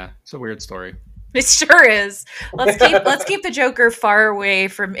 it's a weird story. It sure is. Let's keep the Joker far away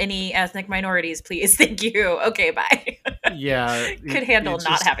from any ethnic minorities, please. Thank you. Okay, bye. Yeah, could handle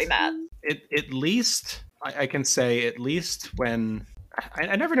not having that. At least I can say at least when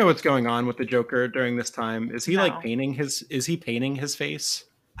I never know what's going on with the Joker during this time. Is he painting his face?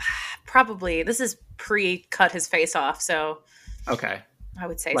 Probably. This is pre-cut his face off, so okay. I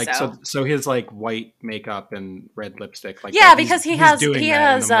would say so his like white makeup and red lipstick because he has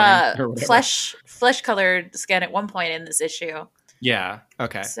flesh colored skin at one point in this issue. Yeah.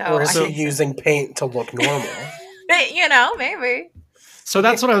 Okay. So, Or is I he using paint to look normal? maybe. So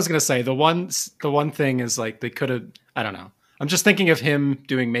that's what I was gonna say. The one thing is like they could have. I don't know. I'm just thinking of him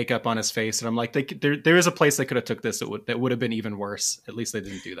doing makeup on his face, and I'm like, there is a place they could have took this that would have been even worse. At least they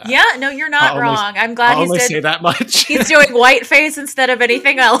didn't do that. Yeah, no, you're not wrong. I'm glad I'll only say that much. He's doing white face instead of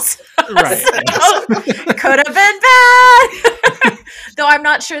anything else. Right. So, could have been bad. Though I'm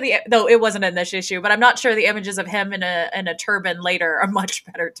not sure though it wasn't in this issue, but I'm not sure the images of him in a turban later are much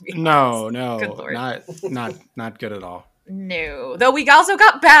better, to be honest. No, Good Lord. not good at all. No. Though we also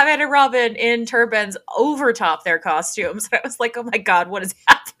got Batman and Robin in turbans over top their costumes. And I was like, oh my God, what is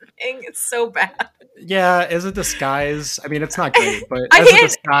happening? It's so bad. Yeah, as a disguise, I mean, it's not great, but as a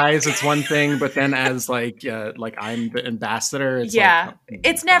disguise, it's one thing. But then as like I'm the ambassador, it's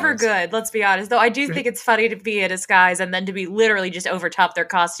it's never good. Let's be honest. Though I do think it's funny to be a disguise and then to be literally just over top their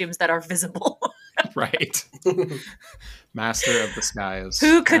costumes that are visible. Right. Master of disguise.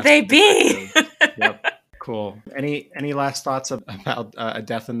 Who could they be? Yep. Cool. Any last thoughts about a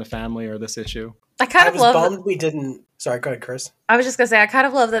death in the family or this issue? I was bummed we didn't. Sorry, go ahead, Chris. I was just gonna say I kind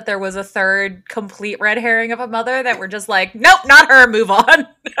of love that there was a third complete red herring of a mother that were just like, nope, not her. Move on.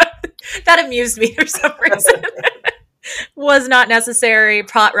 That amused me for some reason. Was not necessary,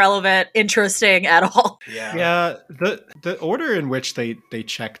 plot relevant, interesting at all. Yeah. The order in which they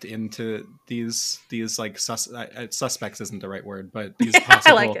checked into these like suspects isn't the right word, but these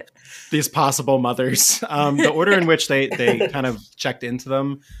possible I like it. These possible mothers. The order in which they kind of checked into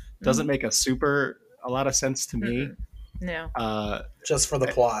them doesn't make a lot of sense to me. No. Just for the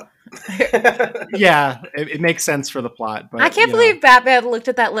plot. Yeah, it makes sense for the plot. But I can't believe Batman looked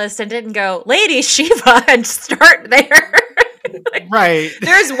at that list and didn't go, Lady Shiva, and start there. Right.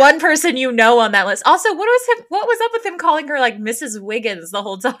 There's one person on that list. Also, what was up with him calling her like Mrs. Wiggins the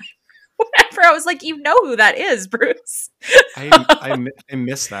whole time? Whatever. I was like, you know who that is, Bruce. I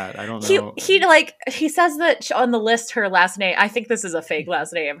miss that. I don't know. He says that on the list her last name, I think this is a fake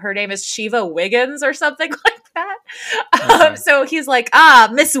last name. Her name is Shiva Wiggins or something like that. Okay. So he's like,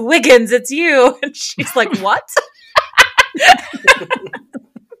 Miss Wiggins, it's you. And she's like, what?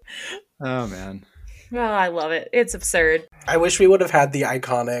 Oh, man. Oh, I love it. It's absurd. I wish we would have had the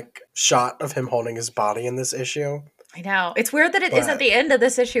iconic shot of him holding his body in this issue. I know. It's weird that it isn't the end of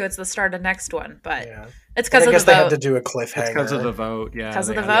this issue. It's the start of next one. But it's because of the vote. They had to do a cliffhanger. Because of the vote, yeah. Because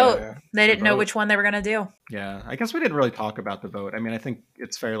of the vote. Yeah. They didn't know which one they were going to do. Yeah. I guess we didn't really talk about the vote. I mean, I think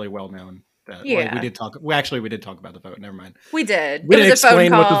it's fairly well known that we did talk about the vote. Never mind. We did. We didn't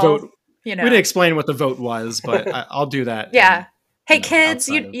explain what the vote We didn't explain what the vote was, but I'll do that. Yeah. Hey kids,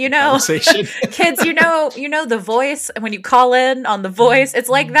 you know, kids, you know the voice, and when you call in on the voice, it's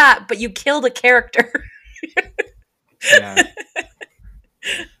like that, but you killed a character. Yeah.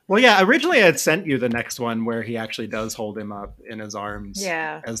 Well, yeah, originally I had sent you the next one where he actually does hold him up in his arms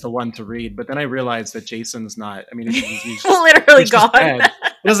as the one to read, but then I realized that Jason's not, I mean, he's literally gone. Dead.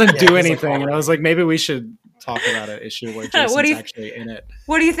 He doesn't do anything, and I was like, maybe we should talk about an issue where Jason's actually in it.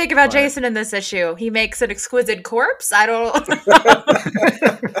 What do you think about Jason in this issue? He makes an exquisite corpse? I don't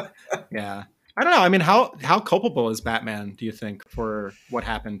Yeah. I don't know. I mean, how culpable is Batman, do you think, for what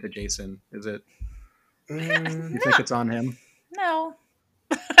happened to Jason? Is it... You think it's on him? No.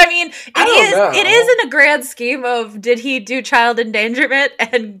 I mean, it is in a grand scheme of did he do child endangerment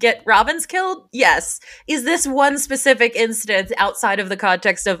and get Robins killed? Yes. Is this one specific instance outside of the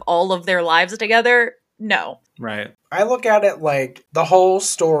context of all of their lives together? No. Right. I look at it like the whole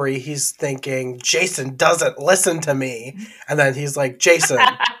story, he's thinking, Jason doesn't listen to me. And then he's like, Jason,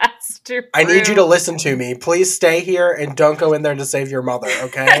 I need you to listen to me. Please stay here and don't go in there to save your mother,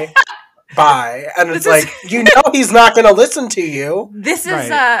 okay? Bye. And it's he's not going to listen to you. This is,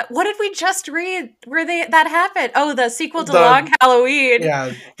 what did we just read where that happened? Oh, the sequel to Long Halloween.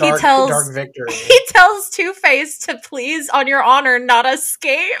 Yeah, Dark Victory. He tells Two-Face to please, on your honor, not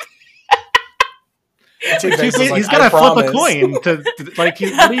escape. He's got to flip a coin what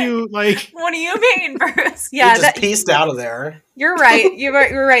do you like? What do you mean, Bruce? Yeah, he just pieced out of there. You're right. You're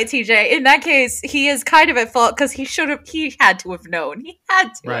right, TJ. In that case, he is kind of at fault because he had to have known. He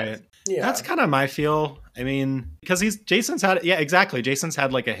had to. Right. Yeah. That's kind of my feel. I mean, because Jason's had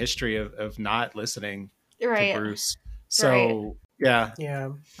like a history of not listening to Bruce. So yeah.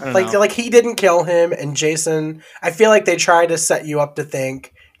 I don't know. Like he didn't kill him, and Jason. I feel like they try to set you up to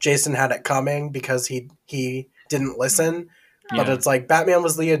think Jason had it coming because he didn't listen. But it's like Batman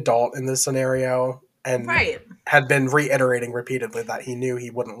was the adult in this scenario and had been reiterating repeatedly that he knew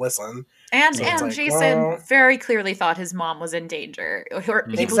he wouldn't listen. And Jason very clearly thought his mom was in danger.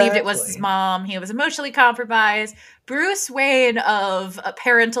 He believed it was his mom. He was emotionally compromised. Bruce Wayne of a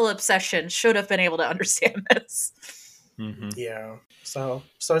parental obsession should have been able to understand this. Yeah. So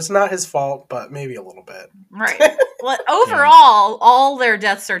it's not his fault, but maybe a little bit. Right. Well, overall, all their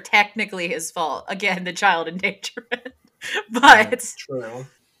deaths are technically his fault. Again, the child endangerment. But True.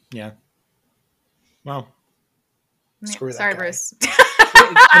 Yeah. Well, Screw that sorry, guy. Bruce.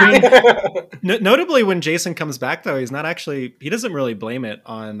 I mean, notably when Jason comes back, though, he doesn't really blame it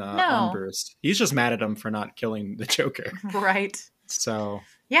on Bruce. He's just mad at him for not killing the Joker. Right. So.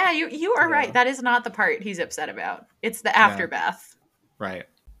 Yeah, you are right. That is not the part he's upset about. It's the aftermath. Right.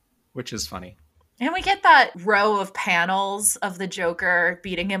 Which is funny. And we get that row of panels of the Joker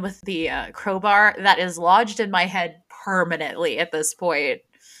beating him with the crowbar that is lodged in my head permanently at this point.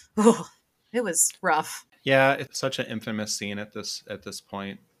 Ugh, it was rough. Yeah, it's such an infamous scene at this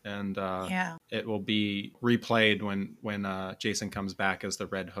point, and it will be replayed when Jason comes back as the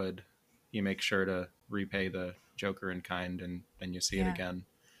Red Hood. You make sure to repay the Joker in kind, and you see it again.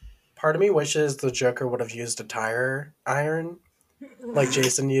 Part of me wishes the Joker would have used a tire iron, like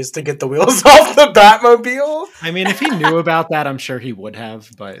Jason used to get the wheels off the Batmobile. I mean, if he knew about that, I'm sure he would have.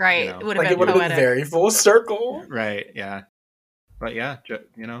 But right, you know, it would have been very full circle. Right? Yeah. But yeah,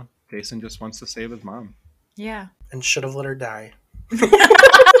 Jason just wants to save his mom. Yeah, and should have let her die. TJ's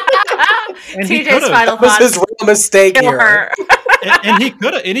final thoughts. That was his real mistake here. and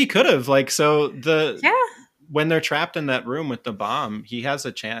he could have when they're trapped in that room with the bomb, he has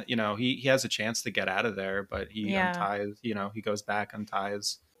a chance. He has a chance to get out of there, but he unties. He goes back,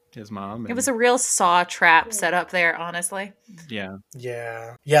 unties his mom. It was a real saw trap set up there, honestly. Yeah.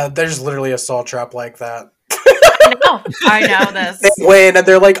 There's literally a saw trap like that. I know this. They win and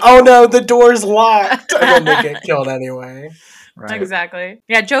they're like, "Oh no, the door's locked," and then they get killed anyway. Right. Exactly.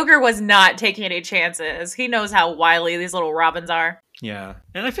 Yeah, Joker was not taking any chances. He knows how wily these little Robins are. Yeah,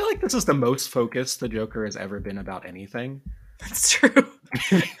 and I feel like this is the most focused the Joker has ever been about anything. That's true.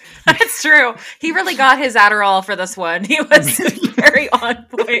 That's true. He really got his Adderall for this one. He was very on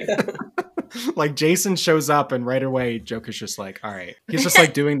point. Like Jason shows up and right away Joker's just like, all right. He's just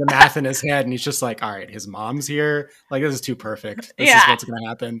like doing the math in his head and he's just like, all right, his mom's here. Like, this is too perfect. This is what's going to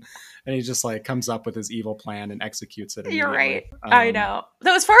happen. And he just like comes up with his evil plan and executes it. You're right. I know.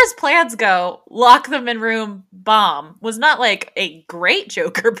 Though as far as plans go, lock them in room, bomb was not like a great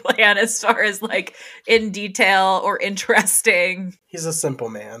Joker plan as far as like in detail or interesting. He's a simple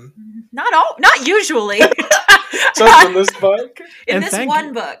man. Not usually. Just in this book. In this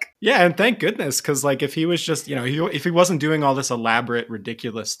one book. Yeah, and thank goodness, because like if he was just, if he wasn't doing all this elaborate,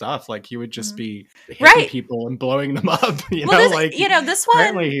 ridiculous stuff, like he would just be hitting people and blowing them up. This one.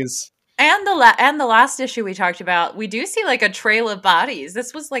 Apparently he's. And the last issue we talked about, we do see like a trail of bodies.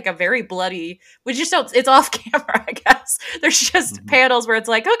 This was like a very bloody. We just don't. It's off camera, I guess. There's just panels where it's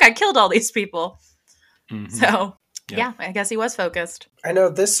like, look, I killed all these people. Mm-hmm. So yeah, I guess he was focused. I know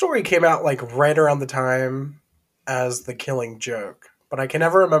this story came out like right around the time as The Killing Joke, but I can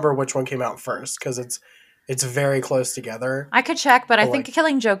never remember which one came out first because it's very close together. I could check, but I think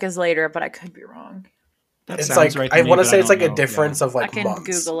Killing Joke is later, but I could be wrong. It's like right I want to say it's like a difference of like I can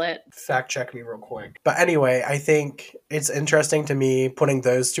months. Google it. Fact check me real quick. But anyway, I think it's interesting to me putting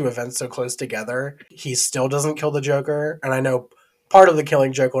those two events so close together. He still doesn't kill the Joker, and I know part of the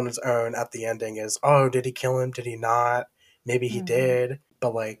Killing Joke on its own at the ending is, oh, did he kill him? Did he not? Maybe he did.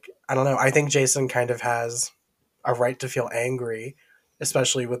 But like, I don't know. I think Jason kind of has a right to feel angry,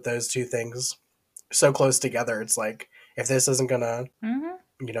 especially with those two things so close together. It's like, if this isn't gonna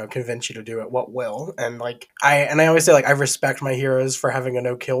convince you to do it, what will? And like I always say, like, I respect my heroes for having a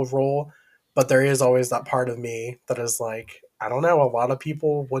no-kill rule, but there is always that part of me that is like, I don't know, a lot of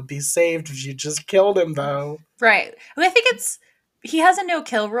people would be saved if you just killed him though. Right. I think he has a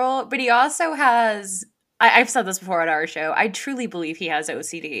no-kill rule, but he also has, I've said this before on our show, I truly believe he has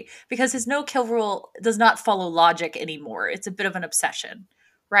OCD because his no-kill rule does not follow logic anymore. It's a bit of an obsession.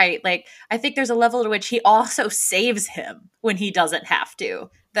 Right. Like, I think there's a level to which he also saves him when he doesn't have to.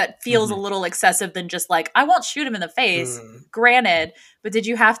 That feels a little excessive than just like, I won't shoot him in the face. Granted, but did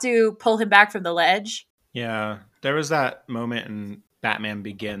you have to pull him back from the ledge? Yeah. There was that moment in Batman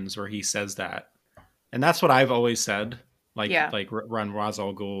Begins where he says that. And that's what I've always said. Like run Ra's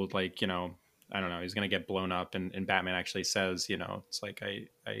al Ghul, like, I don't know, he's going to get blown up. And Batman actually says, it's like,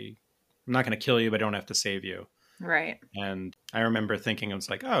 I'm not going to kill you, but I don't have to save you. Right. And I remember thinking, it's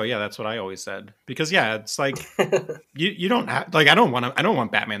like, oh yeah, that's what I always said. Because it's like, you don't have, like, I don't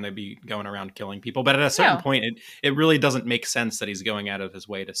want Batman to be going around killing people. But at a certain point, it really doesn't make sense that he's going out of his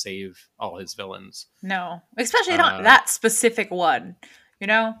way to save all his villains. No, especially not that specific one,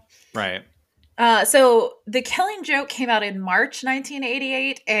 Right. So The Killing Joke came out in March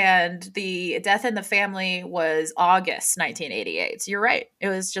 1988, and The Death in the Family was August 1988. So you're right. It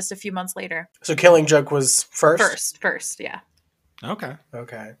was just a few months later. So Killing Joke was first? First, yeah. Okay.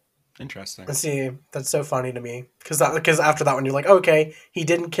 Okay. Interesting. Let's see. That's so funny to me. Because after that one, you're like, okay, he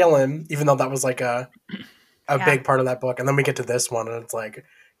didn't kill him, even though that was like a big part of that book. And then we get to this one, and it's like,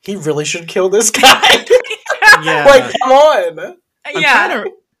 he really should kill this guy. Yeah. Like, come on.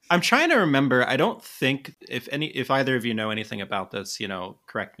 I'm trying to remember. I don't think if either of you know anything about this,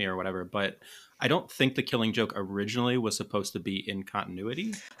 correct me or whatever, but I don't think the Killing Joke originally was supposed to be in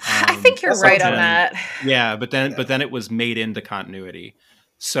continuity. I think you're right on that. Yeah, but then it was made into continuity.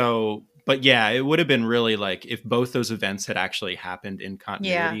 So, but yeah, it would have been really like if both those events had actually happened in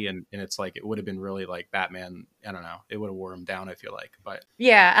continuity, and it's like it would have been really like Batman. I don't know, it would have wore him down. I feel like, but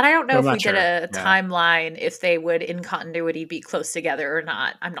yeah, and I don't know if we sure. did a timeline if they would in continuity be close together or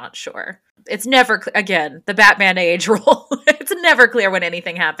not. I'm not sure. It's never again the Batman age rule. It's never clear when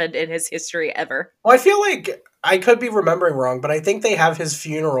anything happened in his history ever. Well, I feel like I could be remembering wrong, but I think they have his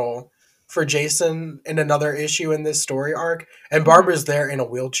funeral for Jason in another issue in this story arc, and Barbara's there in a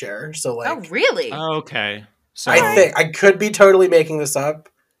wheelchair. So like, oh really? Okay. So I think I could be totally making this up,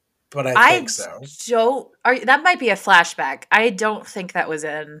 but I think so. That might be a flashback. I don't think that was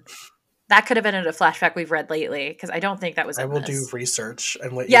in. That could have been in a flashback we've read lately because I don't think that was. I will do research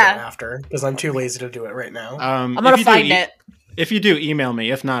and let you know after because I'm too lazy to do it right now. I'm gonna find it. If you do, email me.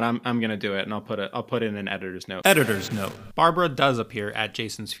 If not, I'm gonna do it, and I'll put in an editor's note. Editor's note: Barbara does appear at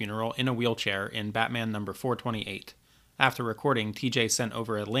Jason's funeral in a wheelchair in Batman number 428. After recording, TJ sent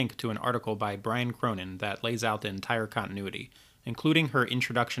over a link to an article by Brian Cronin that lays out the entire continuity, including her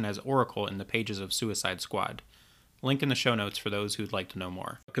introduction as Oracle in the pages of Suicide Squad. Link in the show notes for those who'd like to know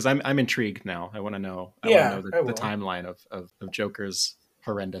more. Because I'm intrigued now. I want to know. I want to know the timeline of Joker's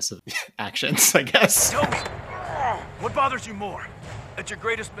horrendous actions, I guess. Tell me, what bothers you more? That your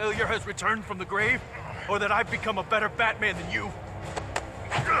greatest failure has returned from the grave? Or that I've become a better Batman than you?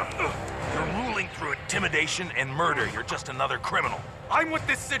 You're ruling through intimidation and murder. You're just another criminal. I'm what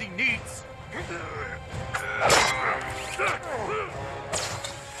this city needs.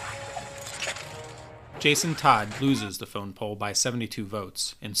 Jason Todd loses the phone poll by 72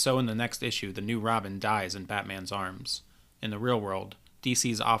 votes, and so in the next issue, the new Robin dies in Batman's arms. In the real world,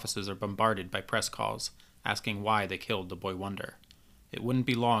 DC's offices are bombarded by press calls, asking why they killed the Boy Wonder. It wouldn't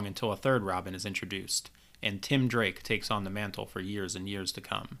be long until a third Robin is introduced, and Tim Drake takes on the mantle for years and years to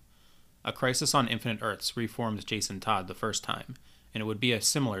come. A Crisis on Infinite Earths reformed Jason Todd the first time, and it would be a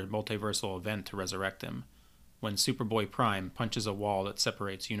similar multiversal event to resurrect him. When Superboy Prime punches a wall that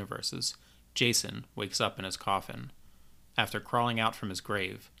separates universes, Jason wakes up in his coffin. After crawling out from his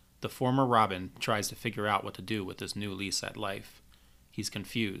grave, the former Robin tries to figure out what to do with this new lease at life. He's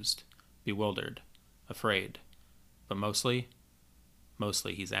confused, bewildered, afraid, but mostly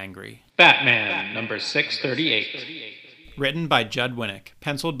he's angry. Batman number 638. Written by Judd Winnick,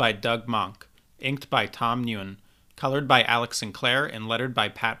 penciled by Doug Monk, inked by Tom Nguyen, colored by Alex Sinclair and lettered by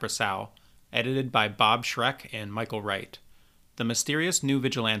Pat Brassow, edited by Bob Schreck and Michael Wright. The mysterious new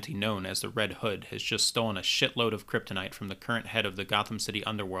vigilante known as the Red Hood has just stolen a shitload of kryptonite from the current head of the Gotham City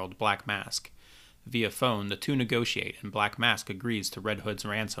underworld, Black Mask. Via phone, the two negotiate, and Black Mask agrees to Red Hood's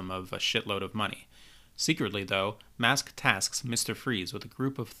ransom of a shitload of money. Secretly, though, Mask tasks Mr. Freeze with a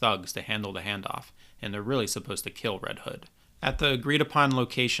group of thugs to handle the handoff, and they're really supposed to kill Red Hood. At the agreed-upon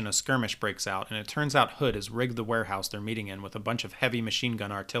location, a skirmish breaks out, and it turns out Hood has rigged the warehouse they're meeting in with a bunch of heavy machine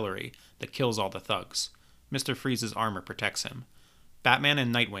gun artillery that kills all the thugs. Mr. Freeze's armor protects him. Batman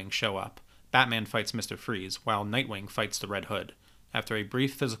and Nightwing show up. Batman fights Mr. Freeze, while Nightwing fights the Red Hood. After a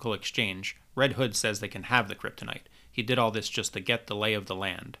brief physical exchange, Red Hood says they can have the kryptonite. He did all this just to get the lay of the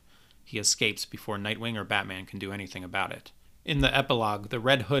land. He escapes before Nightwing or Batman can do anything about it. In the epilogue, the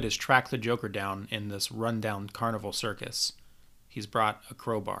Red Hood has tracked the Joker down in this run-down carnival circus. He's brought a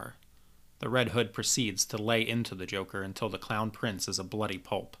crowbar. The Red Hood proceeds to lay into the Joker until the Clown Prince is a bloody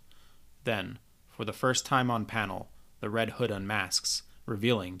pulp. Then, for the first time on panel, the Red Hood unmasks,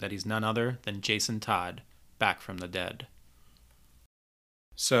 revealing that he's none other than Jason Todd, back from the dead.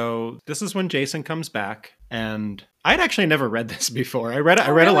 So this is when Jason comes back, and I'd actually never read this before. I read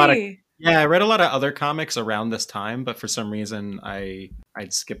a lot of other comics around this time, but for some reason I'd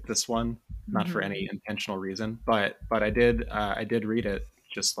skipped this one, not for any intentional reason. But I did read it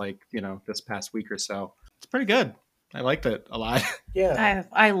just like this past week or so. It's pretty good. I liked it a lot. Yeah.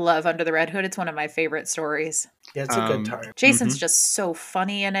 I love Under the Red Hood. It's one of my favorite stories. Yeah, it's a good time. Jason's just so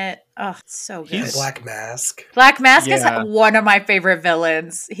funny in it. Oh, so good. The Black Mask. Black Mask is one of my favorite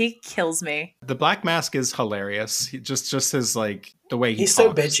villains. He kills me. The Black Mask is hilarious. He just his like the way he's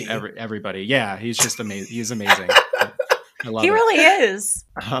so bitchy. Everybody, yeah, he's just amazing. He's amazing. I love he it. really is.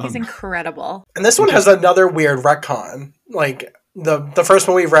 He's incredible. And this one has another weird retcon. Like the first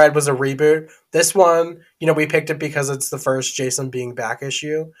one we read was a reboot. This one, we picked it because it's the first Jason being back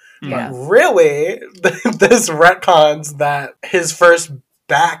issue. Yeah. But really, this retcons that his first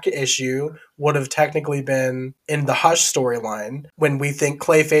back issue would have technically been in the Hush storyline when we think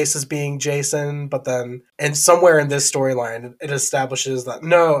Clayface is being Jason, but then and somewhere in this storyline it establishes that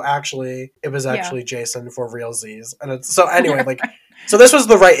no, actually it was actually Jason for realsies. And it's so anyway, like so this was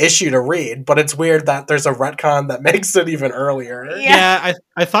the right issue to read, but it's weird that there's a retcon that makes it even earlier. Yeah,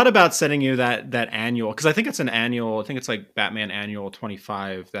 I thought about sending you that annual because I think it's an annual. I think it's like Batman Annual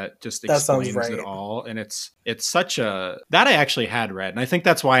 25 that just explains it all, and it's such a that I actually had read, and I think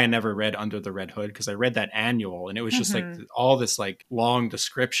that's why I never read Under the Red Hood because I read that annual, and it was just like all this like long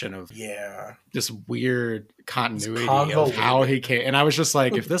description of this weird continuity of how he came, and I was just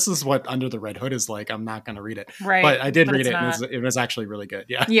like, if this is what Under the Red Hood is like, I'm not going to read it. Right, but I did read it, and it was actually really good.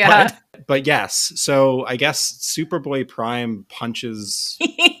 Yeah. But yes, so I guess Superboy Prime punches.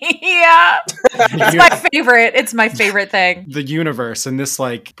 Yeah, it's my favorite. It's my favorite thing. The universe, and this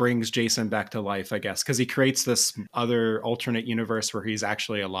like brings Jason back to life, I guess, because he creates this other alternate universe where he's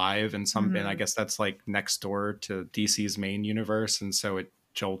actually alive, and and I guess that's like next door to DC's main universe, and so it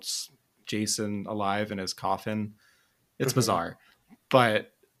jolts Jason alive in his coffin. It's bizarre,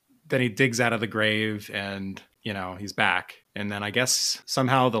 but then he digs out of the grave, and he's back. And then I guess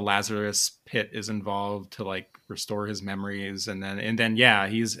somehow the Lazarus pit is involved to like restore his memories. And then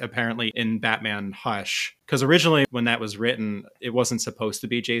he's apparently in Batman Hush. Because originally when that was written, it wasn't supposed to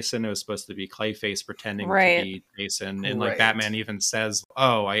be Jason. It was supposed to be Clayface pretending to be Jason. And like Batman even says,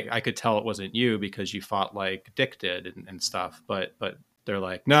 oh, I could tell it wasn't you because you fought like Dick did and stuff. But they're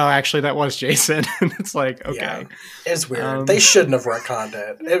like, no, actually, that was Jason. And it's like, okay. Yeah, it's weird. They shouldn't have retconned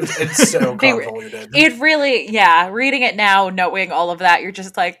it. It's so convoluted. It really, reading it now, knowing all of that, you're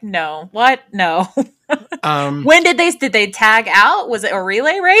just like, no. What? No. When did they tag out? Was it a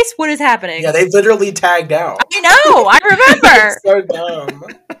relay race? What is happening? Yeah, they literally tagged out. I know. I remember. So dumb.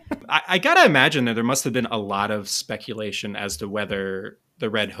 I gotta imagine that there must have been a lot of speculation as to whether the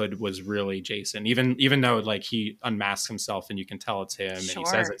Red Hood was really Jason, even though like he unmasks himself and you can tell it's him and he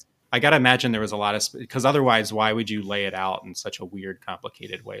says it. I gotta imagine there was a lot of because otherwise, why would you lay it out in such a weird,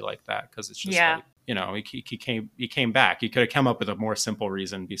 complicated way like that? Because it's just like, he came back. He could have come up with a more simple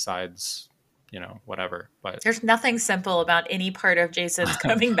reason besides whatever. But there's nothing simple about any part of Jason's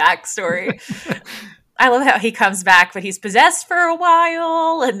coming back story. I love how he comes back, but he's possessed for a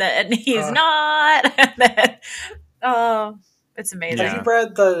while, and then he's not. And then, it's amazing. Have you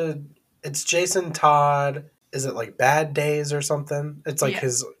read it's Jason Todd, is it like Bad Days or something? It's like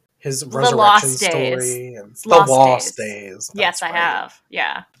his resurrection story. And The Lost Days. Yes, I have.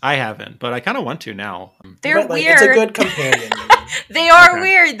 Yeah. I haven't, but I kind of want to now. They're weird. It's a good companion. They are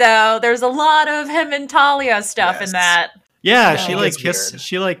weird, though. There's a lot of him and Talia stuff in that. Yeah, she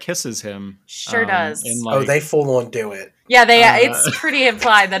kisses him. Sure does. And they full on do it. Yeah, it's pretty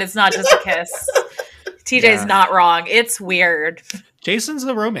implied that it's not just a kiss. TJ's not wrong. It's weird. Jason's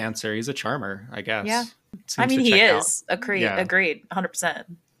a romancer. He's a charmer, I guess. Yeah. I mean, he is. Agreed. 100%.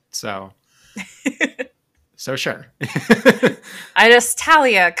 So sure.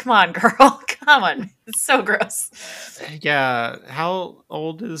 Talia, come on, girl. Come on. It's so gross. Yeah. How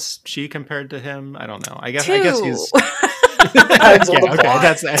old is she compared to him? I don't know. I guess 2. he's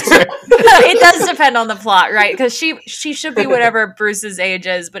that's it does depend on the plot, right? Because she should be whatever Bruce's age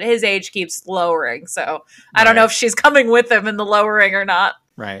is, but his age keeps lowering. So I don't know if she's coming with him in the lowering or not.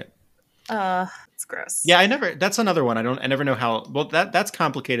 Right. It's gross. Yeah, that's another one. I never know how. Well, that's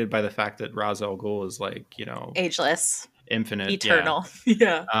complicated by the fact that Ra's al Ghul is like ageless, infinite, eternal.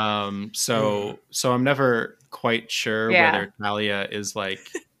 Yeah. So I'm never quite sure whether Talia is like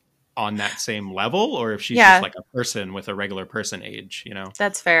on that same level or if she's just like a person with a regular person age,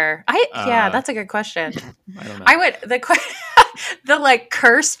 That's fair. That's a good question. I don't know. The like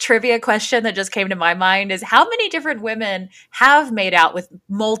cursed trivia question that just came to my mind is how many different women have made out with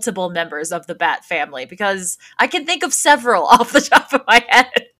multiple members of the Bat family? Because I can think of several off the top of my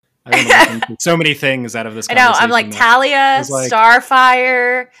head. So many things out of this. I know. I'm like Talia,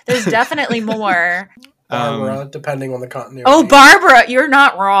 Starfire. There's definitely more. Barbara, depending on the continuity. Oh, Barbara, you're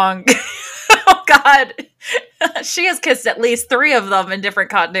not wrong. Oh, God. She has kissed at least 3 of them in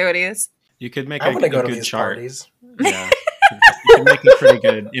different continuities. You could make I want to go to good these chart. parties. Yeah. You can make a pretty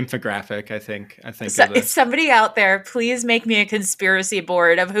good infographic, I think. So, of this. somebody out there, please make me a conspiracy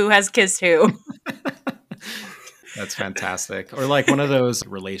board of who has kissed who. That's fantastic. Or like one of those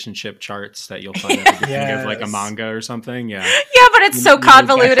relationship charts that you'll find at the beginning of like a manga or something. Yeah. Yeah, but it's so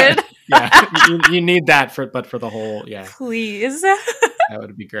convoluted. Yeah. You need that for the whole, yeah. Please. That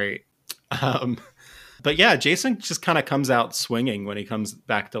would be great. But yeah, Jason just kind of comes out swinging when he comes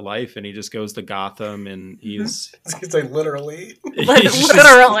back to life, and he just goes to Gotham, and he's like literally,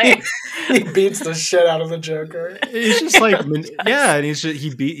 literally, he beats the shit out of the Joker. He's just like, yeah, and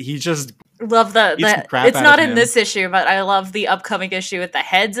he just love the it's not in this issue, but I love the upcoming issue with the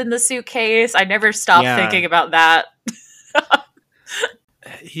heads in the suitcase. I never stop thinking about that.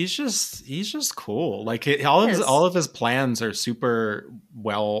 He's just cool. Like all of his plans are super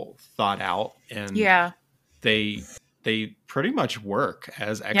well thought out, and they pretty much work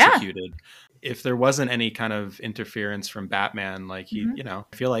as executed. If there wasn't any kind of interference from Batman, like he, I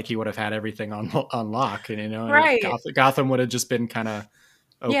feel like he would have had everything on lock, and right. Gotham would have just been kind of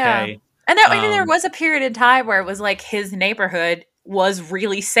okay. Yeah. And that there was a period in time where it was like his neighborhood was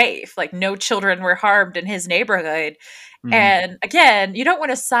really safe. Like no children were harmed in his neighborhood. Mm-hmm. And again, you don't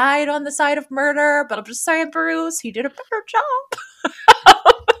want to side on the side of murder, but I'm just saying, Bruce, he did a better job.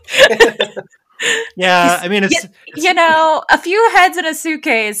 Yeah, I mean, it's a few heads in a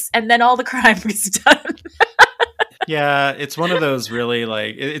suitcase, and then all the crime is done. Yeah, it's one of those really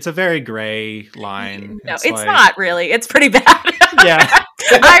like it's a very gray line. No, it's not really. It's pretty bad. Yeah,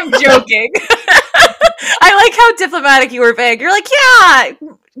 I'm joking. I like how diplomatic you were being. You're like, yeah,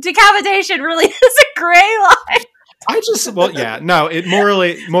 decapitation really is a gray line. It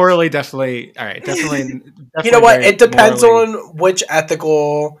morally definitely, all right, definitely. You know what? It depends on which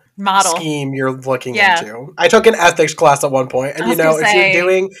ethical model scheme you're looking into. I took an ethics class at one point, and if you're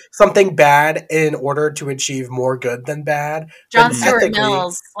doing something bad in order to achieve more good than bad, John Stuart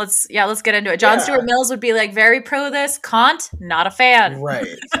Mills. Let's get into it. John Stuart Mills would be like very pro this. Kant, not a fan. Right.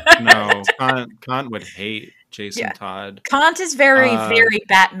 No, Kant would hate Jason Todd. Kant is very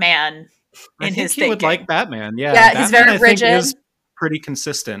Batman. In his he would like Batman. Yeah, Batman, he's very rigid. Is pretty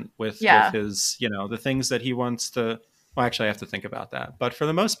consistent with his, the things that he wants to. Well, actually, I have to think about that. But for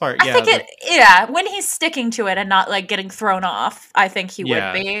the most part, I think when he's sticking to it and not like getting thrown off, I think he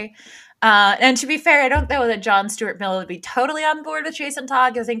would be. And to be fair, I don't know that John Stuart Mill would be totally on board with Jason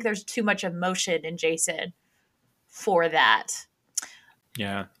Todd. I think there's too much emotion in Jason for that.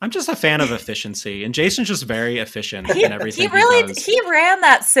 Yeah, I'm just a fan of efficiency, and Jason's just very efficient in everything he does. He ran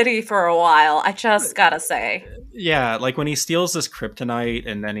that city for a while. I just gotta say. Yeah, like when he steals this kryptonite,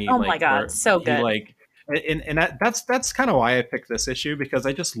 and then he. Oh my god, so good! And that's kind of why I picked this issue, because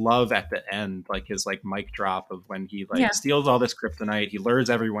I just love at the end like his like mic drop of when he steals all this kryptonite, he lures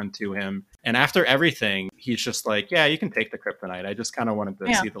everyone to him, and after everything he's just like, yeah, you can take the kryptonite, I just kind of wanted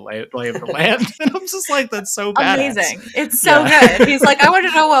to see the lay of the land. And I'm just like, that's so badass. Amazing. It's so good. He's like, I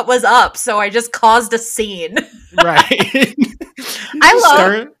wanted to know what was up, so I just caused a scene. Right.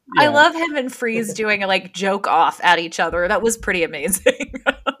 I love him and Freeze doing a like joke off at each other. That was pretty amazing.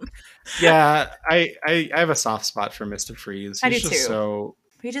 Yeah, I have a soft spot for Mr. Freeze. I do too. So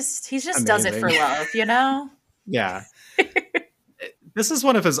he just does it for love, Yeah. This is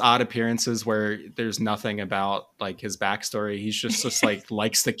one of his odd appearances where there's nothing about like his backstory. He's just like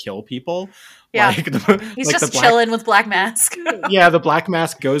likes to kill people. Yeah, he's just chilling with Black Mask. Yeah, the Black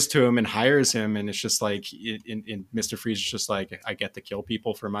Mask goes to him and hires him, and it's just like, in Mr. Freeze is just like, I get to kill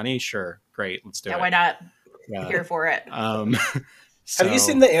people for money. Sure, great, let's do it. Yeah, why not? Yeah. Here for it. So, have you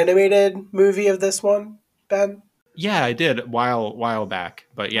seen the animated movie of this one, Ben? Yeah, I did a while back,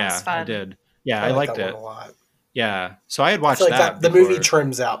 but yeah, I did. Yeah, I liked it a lot. Yeah, so I had watched that. The movie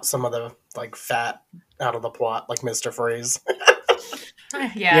trims out some of the like fat out of the plot, like Mr. Freeze.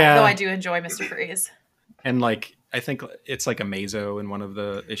 Yeah, though I do enjoy Mr. Freeze. And like, I think it's like a Mazo in one of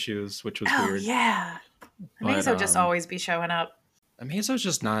the issues, which was weird. Yeah, Mazo just always be showing up. Mazo's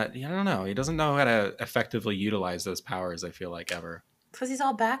just not. I don't know. He doesn't know how to effectively utilize those powers. I feel like ever. Because he's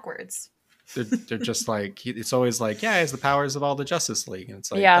all backwards. They're just like, it's always like, yeah, he has the powers of all the Justice League, and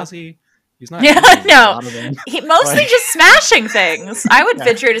it's like, does he? He's not. Yeah, no. He mostly just smashing things. I would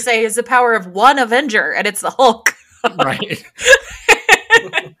venture to say he has the power of one Avenger, and it's the Hulk. Right.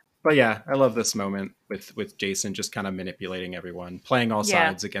 But yeah, I love this moment with Jason just kind of manipulating everyone, playing all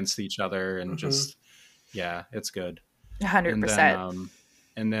sides against each other, and just it's good. 100%.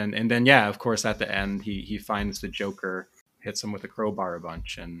 And then of course at the end he finds the Joker, hits him with a crowbar a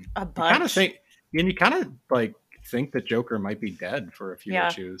bunch. You kind of think the Joker might be dead for a few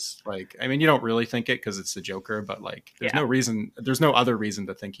issues. Like, I mean, you don't really think it because it's the Joker, but like there's no other reason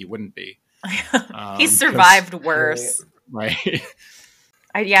to think he wouldn't be. He survived worse. Right.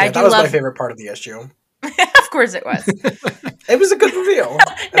 I do that was love... my favorite part of the issue. Of course it was. It was a good reveal.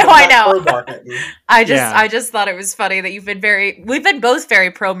 No, I know. I Yeah. just thought it was funny that we've been both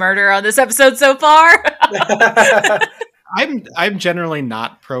very pro murder on this episode so far. I'm generally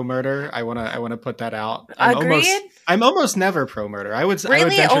not pro murder. I wanna put that out. Agreed. I'm almost never pro murder. I would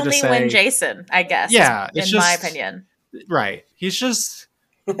Really venture only to say when Jason, I guess. Yeah, in my opinion. Right. He's just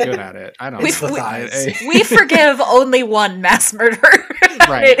good at it. I don't know. We forgive only one mass murderer.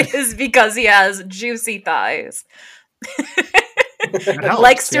 Right. It is because he has juicy thighs. Helps,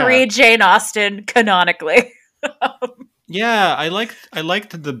 Likes to read Jane Austen canonically. Yeah, I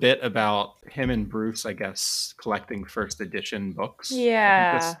liked the bit about him and Bruce, I guess, collecting first edition books.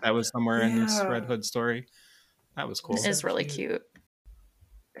 Yeah. That was somewhere in this Red Hood story. That was cool. It is really cute.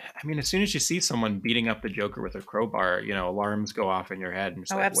 I mean, as soon as you see someone beating up the Joker with a crowbar, alarms go off in your head. And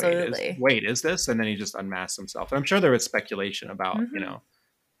you're absolutely. Wait, is this? And then he just unmasks himself. And I'm sure there was speculation about,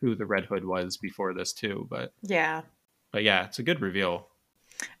 who the Red Hood was before this too. But yeah, it's a good reveal.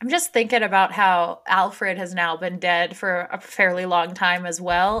 I'm just thinking about how Alfred has now been dead for a fairly long time as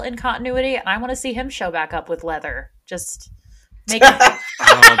well in continuity. And I want to see him show back up with leather. Just make it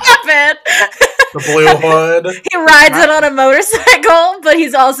happen. The blue hood. He rides it on a motorcycle, but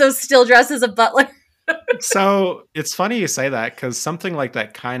he's also still dressed as a butler. So it's funny you say that because something like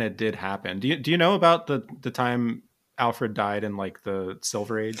that kind of did happen. Do you know about the time Alfred died in like the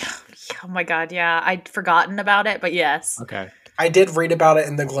Silver Age? Oh my God, yeah. I'd forgotten about it, but yes. Okay. I did read about it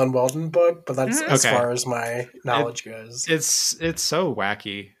in the Glenn Weldon book, but that's as far as my knowledge goes. It's so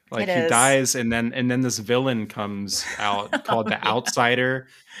wacky. Like he dies and then this villain comes out called the Outsider,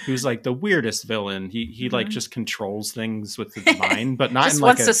 who's like the weirdest villain. He like just controls things with his mind, but not just in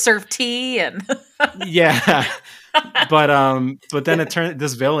like wants to serve tea and yeah. But then it turned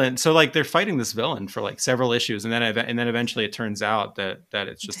this villain. So like they're fighting this villain for like several issues, and then eventually it turns out that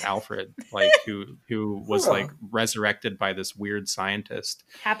it's just Alfred, like who was like resurrected by this weird scientist.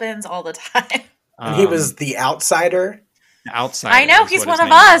 Happens all the time. And he was the Outsider. Outsider. I know he's one of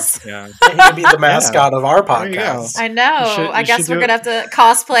us. Yeah. He could be the mascot of our podcast. I know. I guess we're gonna have to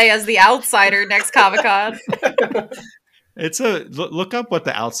cosplay as the Outsider next Comic-Con. It's look up what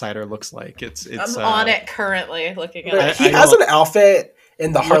the Outsider looks like. It's I'm on it currently looking at it. He has an outfit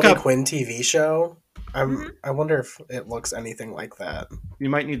in the Harley Quinn TV show. I wonder if it looks anything like that. You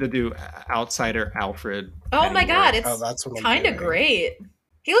might need to do Outsider Alfred. Oh my God, it's that's kind of great.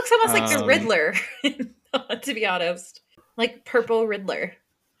 He looks almost like the Riddler, to be honest. Like Purple Riddler.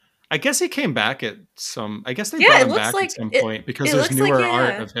 I guess he came back at some. I guess they brought him back at some point because there's newer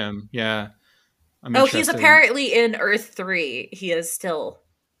art of him. Yeah. He's apparently in Earth 3. He is still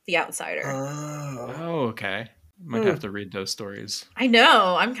the Outsider. Oh, okay. Might have to read those stories. I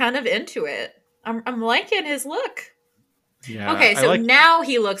know. I'm kind of into it. I'm liking his look. Yeah. Okay, so now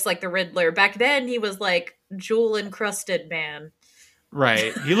he looks like the Riddler. Back then, he was like jewel encrusted man.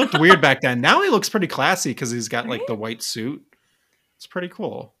 Right. He looked weird back then. Now he looks pretty classy because he's got like the white suit. It's pretty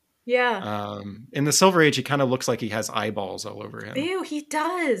cool. Yeah. In the Silver Age, he kind of looks like he has eyeballs all over him. Ew, he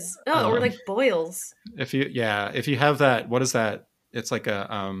does. Oh, or like boils. If you have that, what is that? It's like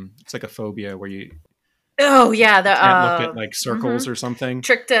a phobia where you. Oh yeah, the can't look at like circles or something.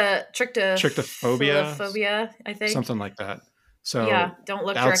 Trichtophobia. Phobia, I think. Something like that. So yeah, don't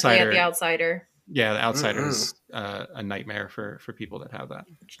look directly at the Outsider. Yeah, the Outsider is a nightmare for people that have that.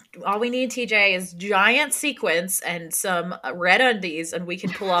 All we need, TJ, is giant sequins and some red undies, and we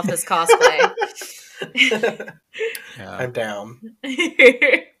can pull off this cosplay. Yeah. I'm down.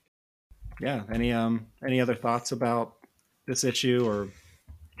 Yeah. Any other thoughts about this issue or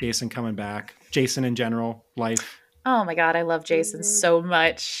Jason coming back? Jason in general, life. Oh my God, I love Jason so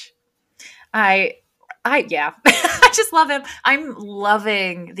much. I just love him. I'm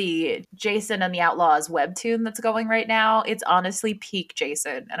loving the Jason and the Outlaws webtoon that's going right now. It's honestly peak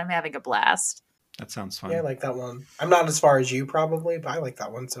Jason, and I'm having a blast. That sounds fun. Yeah, I like that one. I'm not as far as you probably, but I like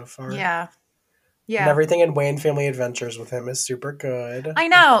that one so far. Yeah. Yeah. And everything in Wayne Family Adventures with him is super good. I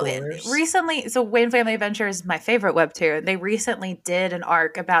know. Recently, so Wayne Family Adventures is my favorite webtoon. They recently did an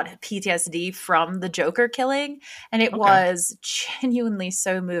arc about PTSD from the Joker killing, and it was genuinely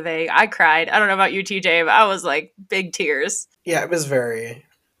so moving. I cried. I don't know about you, TJ, but I was like big tears. Yeah, it was very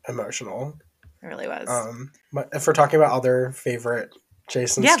emotional. It really was. But if we're talking about other favorite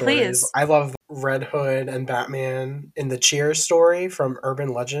Jason stories, please. I love Red Hood and Batman in the Cheers story from Urban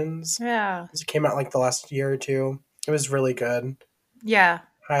Legends. Yeah. It came out like the last year or two. It was really good. Yeah.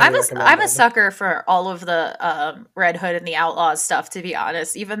 Highly recommended. I'm a sucker for all of the Red Hood and the Outlaws stuff, to be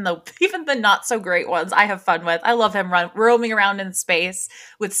honest. Even the not so great ones I have fun with. I love him roaming around in space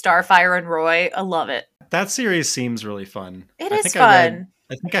with Starfire and Roy. I love it. That series seems really fun. It is fun.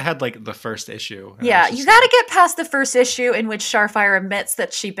 I think I had like the first issue. Yeah, you got to get past the first issue in which Starfire admits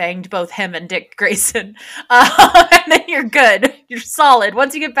that she banged both him and Dick Grayson. And then you're good. You're solid.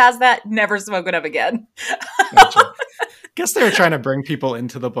 Once you get past that, never smoke with him again. Gotcha. Guess they were trying to bring people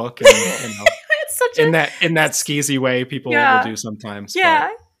into the book, and it's such in that skeezy way people will do sometimes. Yeah.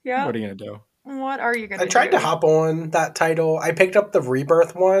 What are you gonna do? What are you gonna do? I tried to hop on that title. I picked up the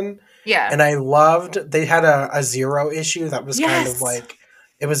Rebirth one. Yeah. And I loved, they had a Zero issue that was kind of like,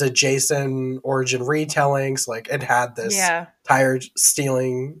 it was a Jason origin retelling. So like it had this tire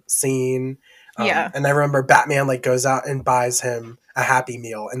stealing scene. And I remember Batman like goes out and buys him a Happy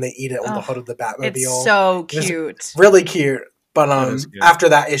Meal and they eat it on the hood of the Batmobile. It's so cute. Really cute. But after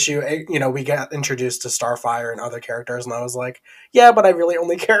that issue, we got introduced to Starfire and other characters, and I was like, yeah, but I really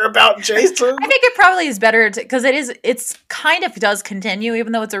only care about Jason. I think it probably is better because it's kind of does continue,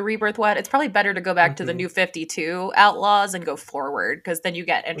 even though it's a Rebirth one. It's probably better to go back to the New 52 Outlaws and go forward, because then you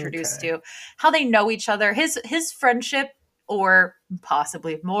get introduced to how they know each other. His friendship, or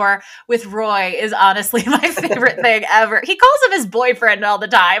possibly more, with Roy is honestly my favorite thing ever. He calls him his boyfriend all the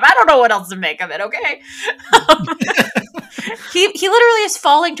time. I don't know what else to make of it, okay? He literally is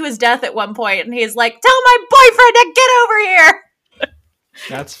falling to his death at one point, and he's like, "Tell my boyfriend to get over here."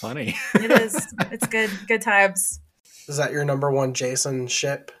 That's funny. It is. It's good times. Is that your number one Jason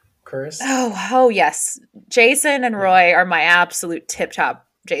ship, Chris? Oh yes. Jason and Roy are my absolute tip-top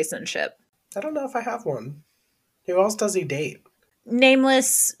Jason ship. I don't know if I have one. Who else does he date?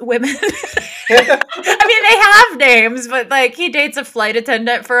 Nameless women. I mean, they have names, but like he dates a flight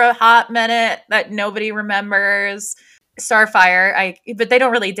attendant for a hot minute that nobody remembers. Starfire, but they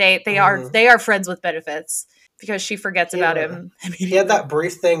don't really date. They are friends with benefits because she forgets about him. He had that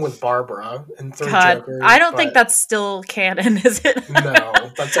brief thing with Barbara in Three God, Jokers. I don't think that's still canon, is it?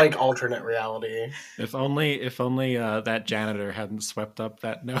 No, that's like alternate reality. If only that janitor hadn't swept up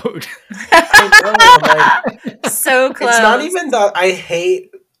that note. So close. It's not even that I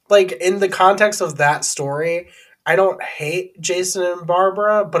hate, like, in the context of that story, I don't hate Jason and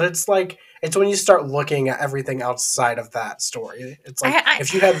Barbara, but it's like, it's when you start looking at everything outside of that story. It's like,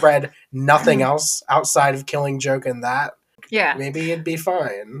 if you had read nothing else outside of Killing Joke and that, maybe it'd be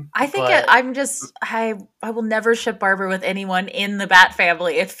fine. I think I will never ship Barbara with anyone in the Bat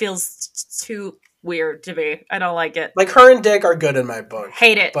family. It feels too weird to me. I don't like it. Like, her and Dick are good in my book.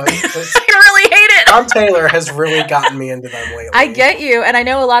 Hate it. But I really hate it. Tom Taylor has really gotten me into them lately. I get you, and I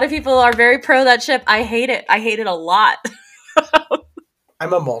know a lot of people are very pro that ship. I hate it. I hate it a lot.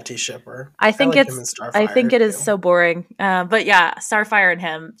 I'm a multi-shipper. I think it is so boring. But yeah, Starfire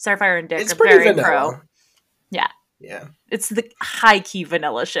and Dick it's are pretty very vanilla. pro. Yeah. Yeah. It's the high-key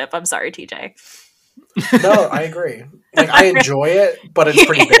vanilla ship. I'm sorry, TJ. No, I agree. Like, I enjoy it, but it's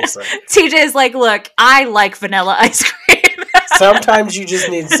pretty basic. TJ is like, look, I like vanilla ice cream. Sometimes you just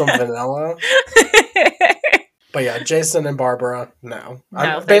need some vanilla. But yeah, Jason and Barbara, no.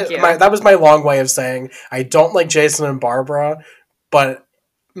 Thank you. That was my long way of saying I don't like Jason and Barbara, but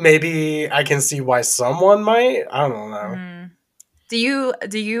maybe I can see why someone might. I don't know. Do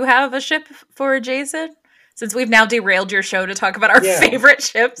you have a ship for Jason? Since we've now derailed your show to talk about our favorite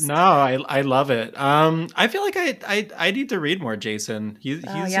ships. No, I love it. I feel like I need to read more Jason. He's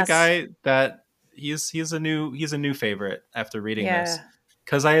a guy that he's a new favorite after reading this,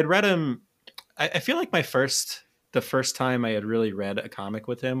 because I had read him. I feel like the first time I had really read a comic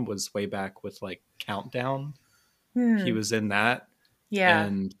with him was way back with like Countdown. He was in that. Yeah.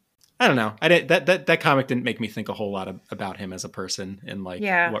 And I don't know. That comic didn't make me think a whole lot about him as a person and like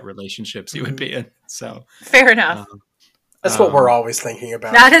what relationships he would be in. So fair enough. That's what we're always thinking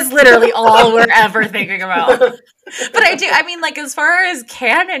about. That is literally all we're ever thinking about. But I mean, like, as far as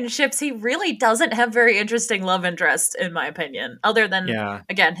canon ships, he really doesn't have very interesting love interest, in my opinion, other than,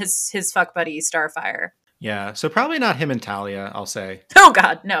 again, his fuck buddy, Starfire. Yeah, so probably not him and Talia, I'll say. Oh,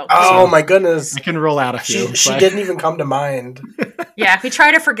 God, no. Oh, my goodness. I can roll out a few. She didn't even come to mind. Yeah, we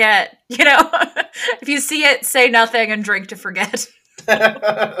try to forget, If you see it, say nothing and drink to forget.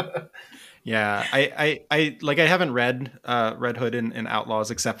 Yeah, I haven't read Red Hood and Outlaws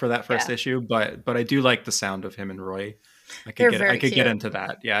except for that first issue, but I do like the sound of him and Roy. I could get into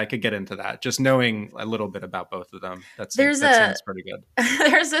that. Yeah, I could get into that. Just knowing a little bit about both of them. That sounds pretty good.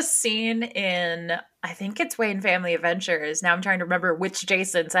 There's a scene in, I think it's Wayne Family Adventures. Now I'm trying to remember which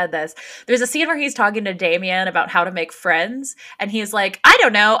Jason said this. There's a scene where he's talking to Damien about how to make friends. And he's like, I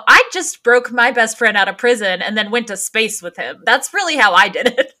don't know. I just broke my best friend out of prison and then went to space with him. That's really how I did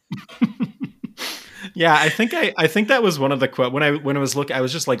it. Yeah, I think that was one of the quote when I was looking. I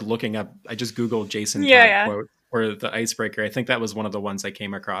was just like looking up. I just Googled Jason Todd quote or the icebreaker. I think that was one of the ones I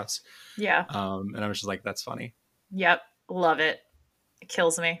came across. Yeah. And I was just like, that's funny. Yep, love it. It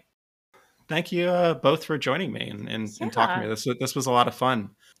kills me. Thank you both for joining me and talking to me. This was a lot of fun.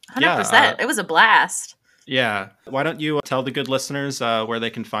 100%. It was a blast. Yeah. Why don't you tell the good listeners where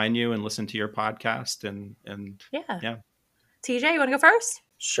they can find you and listen to your podcast and yeah. TJ, you want to go first?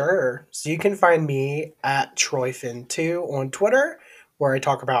 Sure. So you can find me at TroyFin2 on Twitter, where I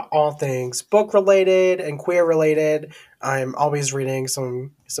talk about all things book related and queer related. I'm always reading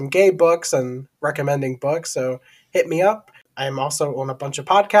some gay books and recommending books, so hit me up. I'm also on a bunch of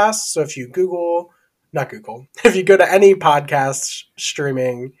podcasts, so if you if you go to any podcast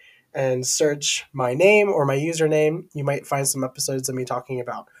streaming and search my name or my username, you might find some episodes of me talking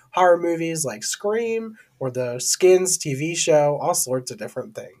about horror movies like Scream or the Skins TV show, all sorts of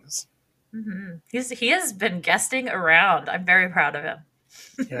different things. Mm-hmm. He has been guesting around. I'm very proud of him.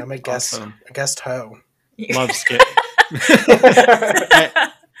 Yeah, I'm a guest ho. Love Skins.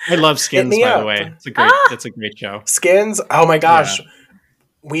 I love Skins, by the way. It's a great show. Skins? Oh my gosh. Yeah.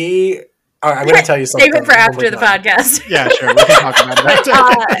 I'm going to tell you something. Save it for after the podcast. Yeah, sure. We can talk about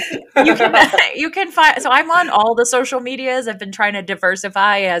that. You can find. So I'm on all the social medias. I've been trying to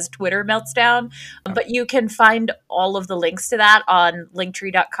diversify as Twitter melts down, but you can find all of the links to that on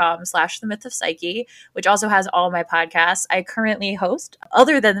linktree.com/themythofpsyche, which also has all my podcasts. I currently host,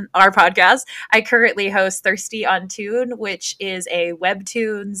 other than our podcast, Thirsty on Tune, which is a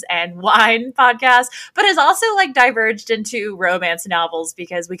webtoons and wine podcast, but has also like diverged into romance novels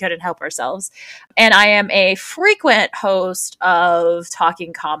because we couldn't help ourselves. And I am a frequent host of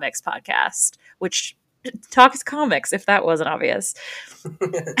Talking Comics podcast, which talks comics, if that wasn't obvious.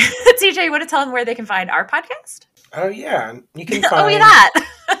 TJ, you want to tell them where they can find our podcast? Oh, yeah. You can find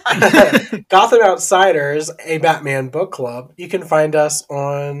Gotham Outsiders, a Batman book club. You can find us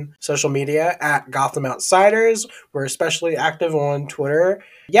on social media at Gotham Outsiders. We're especially active on Twitter.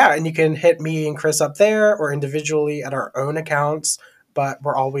 Yeah, and you can hit me and Chris up there or individually at our own accounts. But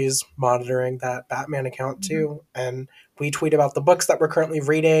we're always monitoring that Batman account too. And we tweet about the books that we're currently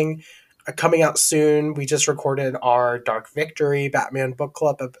reading. Coming out soon, we just recorded our Dark Victory Batman book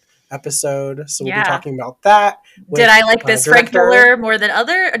club episode. So we'll be talking about that. Did I like this Frank Miller more than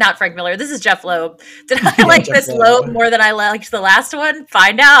not Frank Miller, this is Jeff Loeb. Did I like this Loeb more than I liked the last one?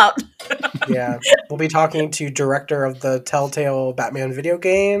 Find out. Yeah. We'll be talking to director of the Telltale Batman video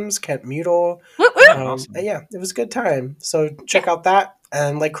games, Kent Mutil. Awesome. Yeah, it was a good time. So check out that.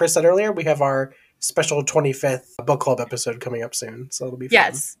 And like Chris said earlier, we have our special 25th book club episode coming up soon. So it'll be fun.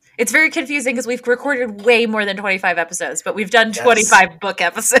 Yes. It's very confusing because we've recorded way more than 25 episodes, but we've done 25 book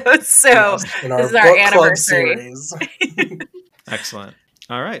episodes. So this is our anniversary. Excellent.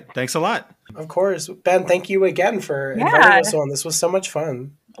 All right. Thanks a lot. Of course. Ben, thank you again for inviting us on. This was so much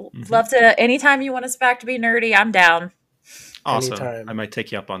fun. Love to. Anytime you want us back to be nerdy, I'm down. Awesome. Anytime. I might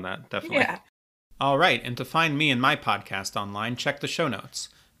take you up on that. Definitely. Yeah. All right. And to find me and my podcast online, check the show notes.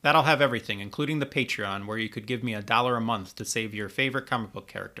 That'll have everything, including the Patreon, where you could give me $1 a month to save your favorite comic book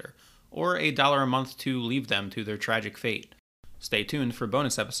character, or $1 a month to leave them to their tragic fate. Stay tuned for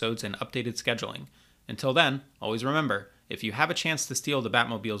bonus episodes and updated scheduling. Until then, always remember, if you have a chance to steal the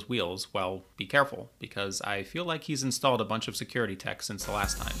Batmobile's wheels, well, be careful, because I feel like he's installed a bunch of security tech since the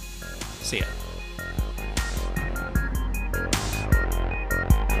last time. See ya.